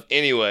and stuff.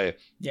 Anyway,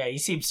 yeah, he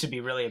seems to be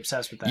really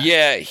obsessed with that.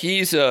 Yeah,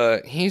 he's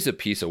a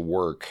piece of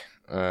work.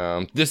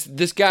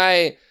 This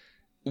guy,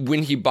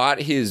 when he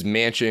bought his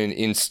mansion,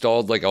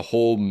 installed like a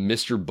whole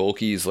Mr.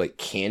 Bulky's like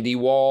candy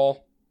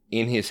wall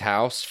in his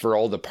house for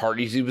all the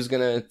parties he was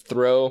gonna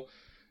throw,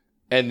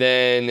 and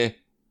then,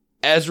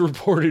 as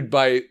reported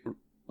by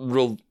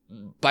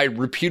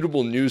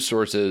reputable news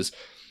sources,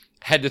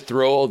 had to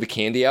throw all the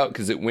candy out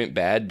because it went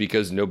bad,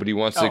 because nobody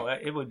wants to. Oh,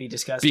 it would be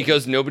disgusting.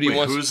 Because nobody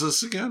wants. Who's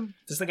this again?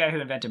 This is the guy who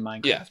invented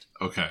Minecraft. Yeah.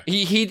 Okay.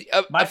 He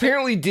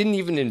apparently didn't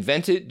even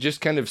invent it;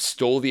 just kind of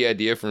stole the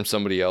idea from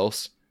somebody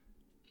else.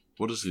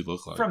 What does he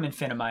look like? From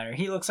Infiniminer.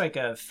 He looks like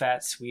a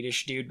fat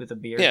Swedish dude with a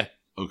beard. Yeah.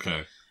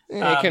 Okay.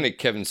 Kind of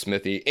Kevin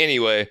Smithy.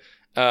 Anyway.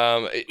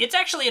 It's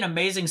actually an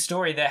amazing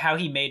story that how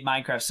he made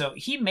Minecraft. So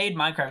he made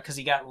Minecraft because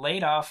he got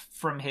laid off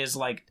from his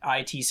like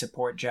IT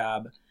support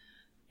job,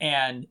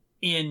 and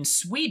in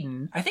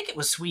Sweden, I think it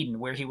was Sweden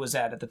where he was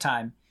at the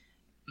time,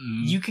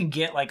 you can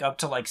get like up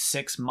to like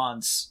 6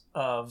 months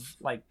of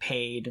like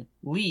paid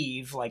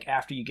leave, like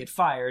after you get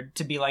fired,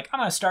 to be like, I'm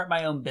gonna start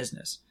my own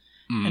business.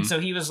 And so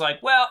he was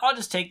like, well, I'll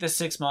just take this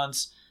 6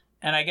 months,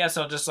 and I guess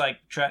I'll just like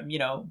try,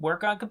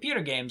 work on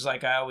computer games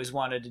like I always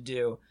wanted to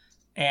do.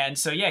 And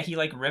so, yeah, he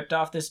like ripped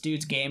off this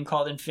dude's game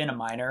called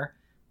Infiniminer,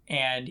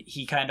 and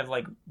he kind of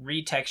like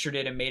retextured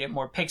it and made it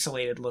more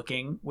pixelated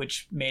looking,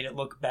 which made it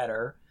look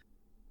better.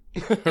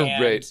 And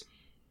right.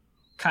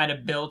 kind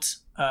of built,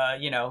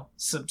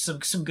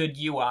 some good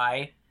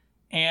UI.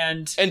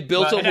 And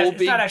built a whole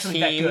big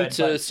team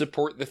to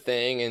support the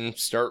thing and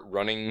start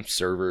running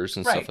servers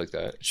and stuff like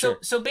that. Sure.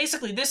 So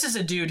basically, this is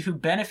a dude who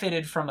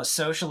benefited from a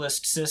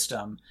socialist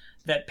system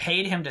that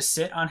paid him to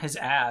sit on his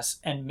ass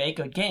and make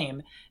a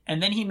game,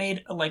 and then he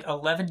made like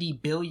 $11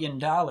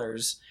 billion,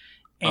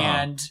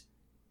 and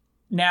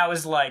now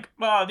is like,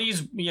 oh,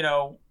 these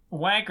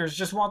wankers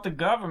just want the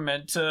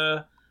government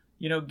to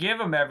give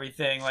him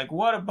everything. Like,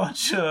 what a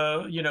bunch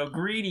of,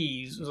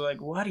 greedies.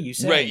 Like, what are you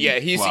saying? Right, yeah.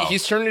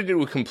 He's turned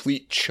into a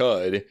complete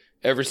chud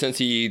ever since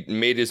he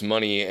made his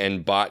money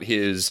and bought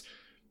his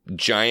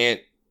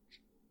giant,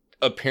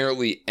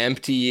 apparently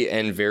empty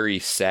and very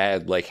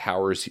sad, like,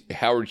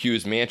 Howard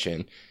Hughes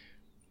mansion.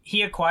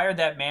 He acquired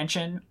that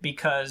mansion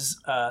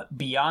because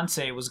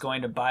Beyonce was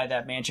going to buy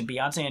that mansion.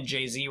 Beyonce and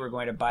Jay-Z were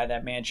going to buy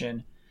that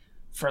mansion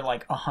for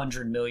like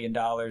 $100 million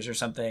or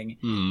something.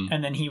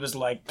 And then he was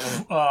like,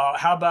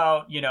 how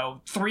about,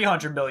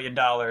 $300 million?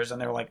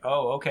 And they're like,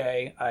 oh,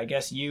 okay, I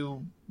guess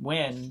you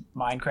win,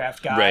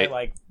 Minecraft guy. Right.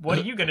 Like, what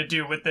are you going to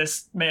do with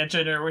this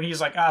mansion? Or when he's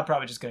like, I'm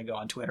probably just going to go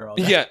on Twitter all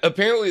day. Yeah,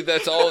 apparently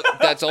that's all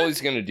he's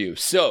going to do.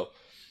 So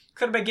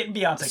could have been getting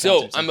Beyonce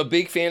So concerts. I'm a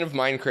big fan of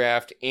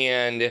Minecraft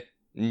and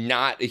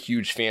not a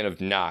huge fan of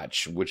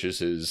Notch, which is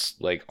his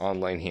like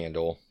online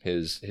handle,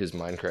 his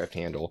Minecraft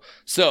handle.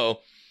 So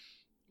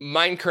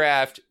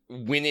Minecraft,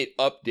 when it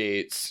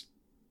updates,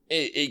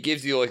 it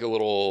gives you like a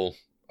little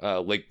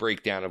like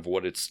breakdown of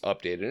what it's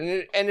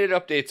updated, and it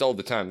updates all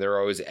the time. They're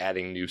always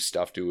adding new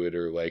stuff to it,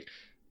 or like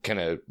kind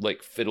of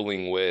like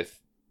fiddling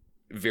with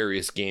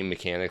various game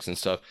mechanics and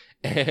stuff.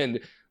 And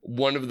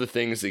one of the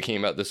things that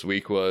came out this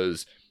week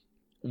was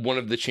one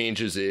of the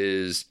changes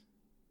is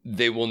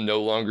they will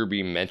no longer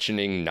be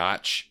mentioning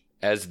Notch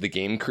as the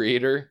game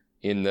creator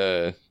in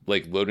the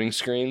like loading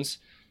screens.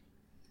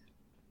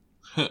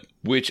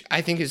 Which I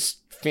think is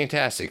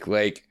fantastic.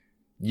 Like,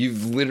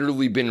 you've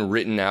literally been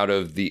written out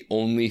of the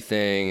only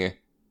thing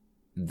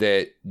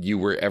that you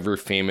were ever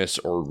famous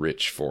or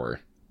rich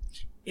for.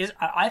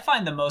 I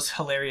find the most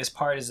hilarious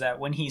part is that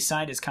when he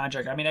signed his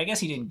contract, I mean, I guess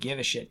he didn't give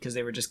a shit because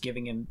they were just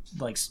giving him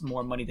like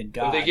more money than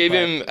God. They gave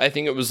him, I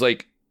think it was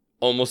like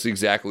almost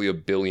exactly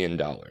 $1 billion.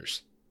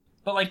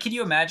 But like, can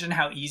you imagine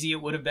how easy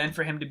it would have been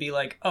for him to be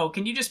like, oh,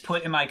 can you just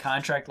put in my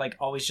contract, like,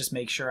 always just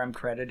make sure I'm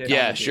credited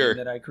on the game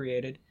that I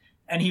created?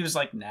 And he was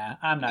like, nah,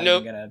 I'm not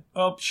even gonna.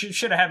 Oh,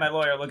 should have had my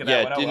lawyer look at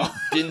that one.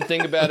 Didn't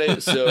think about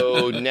it.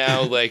 So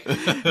now, like,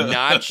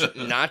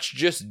 Notch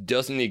just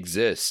doesn't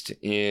exist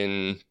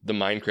in the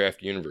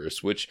Minecraft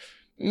universe, which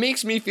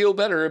makes me feel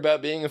better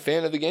about being a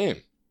fan of the game.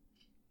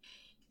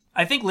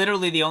 I think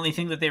literally the only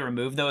thing that they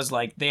removed, though, is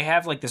like they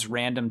have like this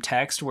random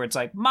text where it's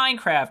like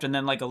Minecraft and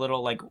then like a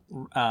little like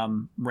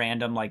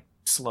random like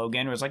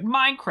slogan where it's like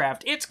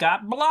Minecraft, it's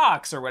got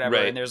blocks or whatever,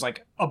 and there's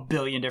like a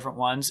billion different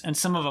ones, and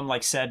some of them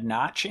like said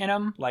Notch in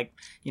them, like,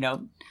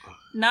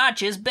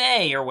 Notch is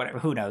Bay or whatever,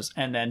 who knows.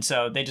 And then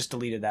so they just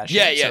deleted that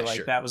shit. So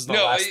like that was the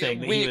last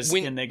thing that he was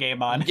in the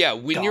game on. Yeah,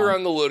 when you're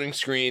on the loading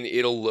screen,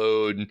 it'll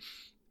load,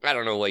 I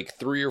don't know, like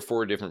 3 or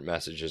 4 different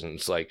messages, and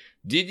it's like,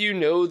 did you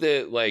know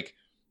that like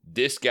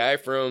this guy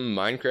from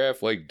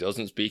Minecraft like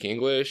doesn't speak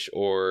English?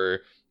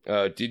 Or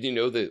did you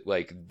know that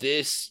like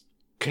this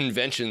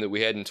convention that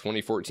we had in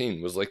 2014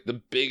 was like the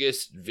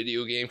biggest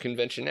video game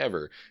convention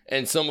ever?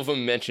 And some of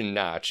them mentioned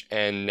Notch,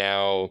 and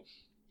now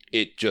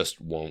it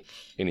just won't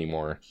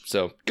anymore.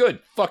 So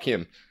good, fuck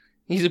him.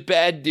 He's a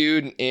bad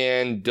dude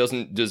and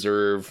doesn't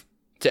deserve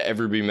to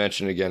ever be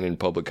mentioned again in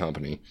public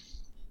company.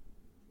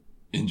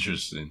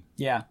 Interesting.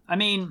 Yeah, I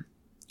mean,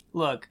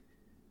 look,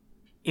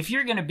 if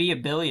you're gonna be a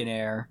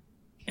billionaire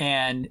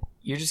and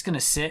you're just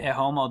gonna sit at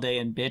home all day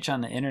and bitch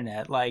on the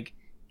internet, like,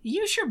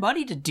 use your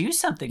money to do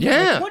something.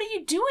 Yeah. Like, what are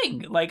you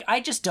doing? Like, I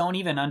just don't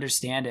even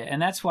understand it.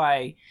 And that's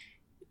why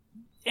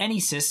any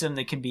system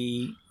that can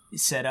be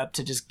set up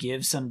to just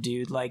give some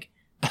dude like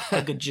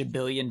a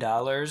gabillion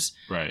dollars,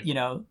 right?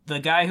 The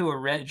guy who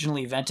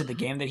originally invented the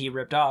game that he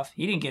ripped off,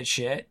 he didn't get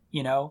shit.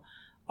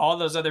 All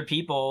those other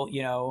people,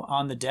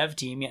 on the dev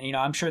team,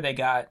 I'm sure they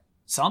got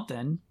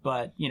something,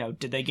 but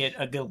did they get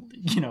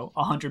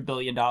 $100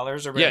 billion or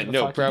whatever? Yeah,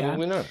 no,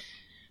 probably not.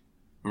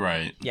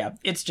 Right. Yeah,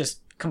 it's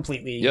just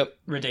completely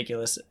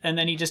ridiculous. And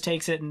then he just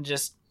takes it and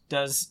just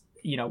does,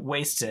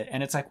 wastes it.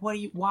 And it's like,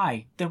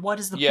 why? Then what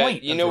is the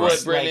point? You know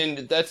what,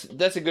 Brennan,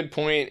 that's a good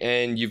point,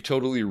 and you've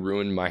totally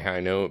ruined my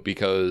high note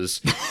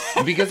because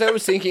I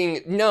was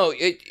thinking,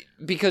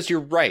 because you're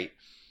right.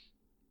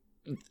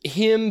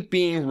 Him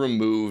being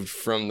removed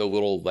from the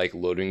little like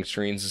loading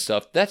screens and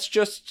stuff, that's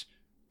just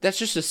a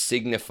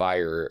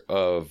signifier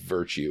of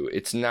virtue.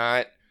 It's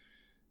not,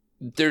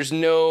 there's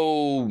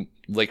no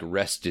like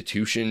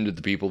restitution to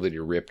the people that he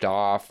ripped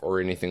off or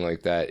anything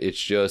like that. It's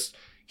just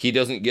he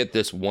doesn't get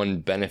this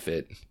one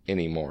benefit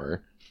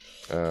anymore.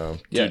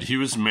 Dude, he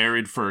was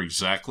married for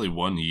exactly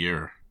 1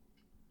 year.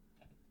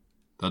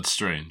 That's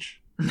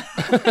strange.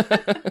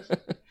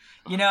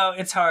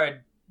 It's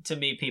hard to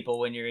meet people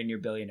when you're in your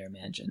billionaire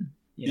mansion.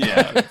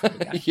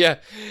 Yeah.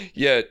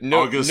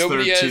 No, August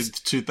nobody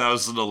 13th,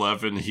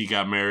 2011, he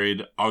got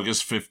married.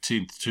 August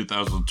 15th,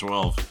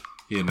 2012,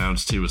 he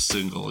announced he was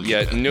single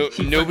again. Yeah,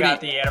 Nobody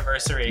forgot the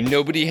anniversary.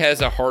 Nobody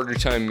has a harder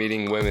time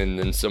meeting women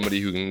than somebody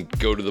who can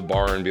go to the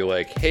bar and be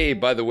like, hey,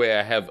 by the way,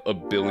 I have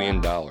 $1 billion.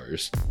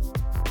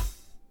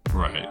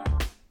 Right.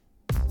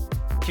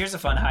 Here's a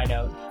fun high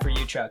note for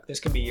you, Chuck. This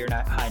can be your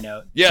high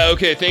note. Yeah,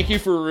 okay, thank you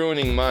for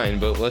ruining mine,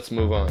 but let's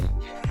move on.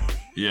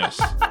 Yes,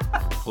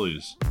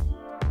 please.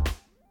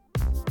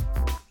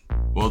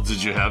 Well,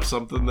 did you have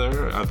something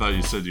there? I thought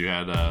you said you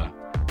had a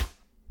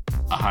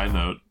high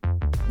note.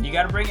 You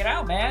gotta bring it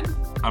out, man.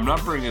 I'm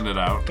not bringing it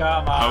out.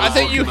 Come on. I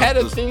thought you had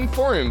a thing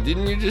for him.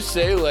 Didn't you just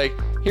say, like,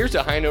 here's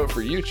a high note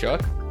for you,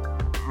 Chuck?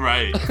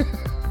 Right.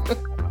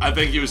 I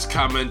think he was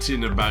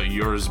commenting about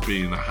yours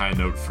being a high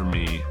note for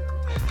me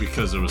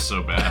because it was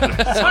so bad.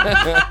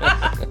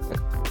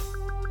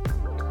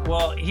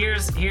 Well,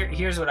 here's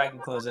what I can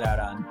close it out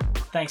on.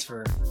 Thanks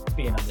for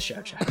being on the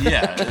show, Chuck.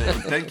 Yeah,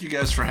 thank you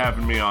guys for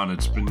having me on.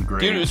 It's been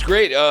great. Dude, it was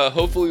great.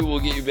 Hopefully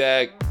we'll get you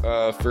back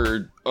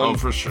for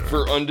sure.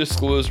 For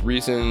undisclosed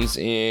reasons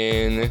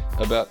in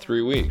about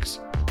 3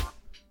 weeks.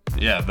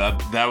 Yeah,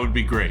 that would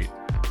be great.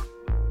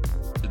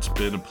 It's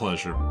been a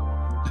pleasure.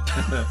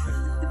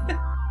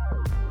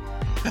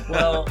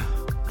 Well,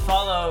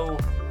 follow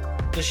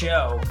the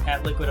show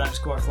at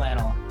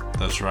liquid_flannel.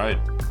 That's right.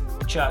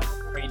 Chuck,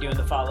 are you doing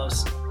the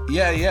follows?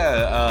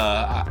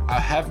 Yeah. I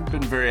haven't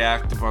been very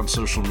active on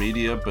social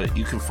media, but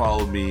you can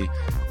follow me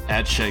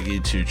at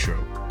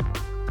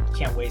Shaggy2Trope.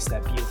 Can't waste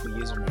that beautiful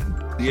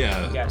username.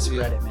 Yeah. You gotta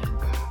spread it, man.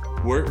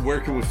 Where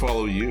can we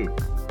follow you?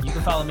 You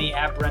can follow me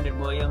at Brendan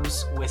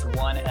Williams with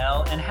 1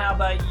 L. And how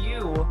about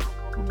you,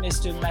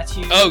 Mr.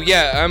 Matthew? Oh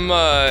yeah, I'm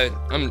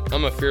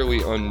a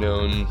fairly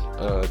unknown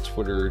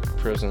Twitter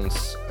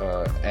presence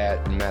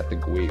at Matt the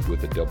Great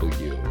with a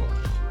W.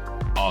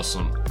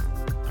 Awesome.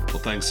 Well,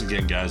 thanks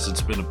again, guys.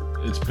 It's been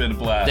a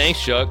blast. Thanks,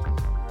 Chuck.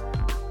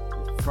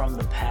 From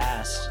the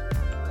past.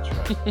 That's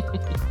right.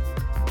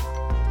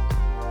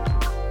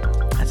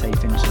 That's how you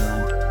finish the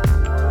line.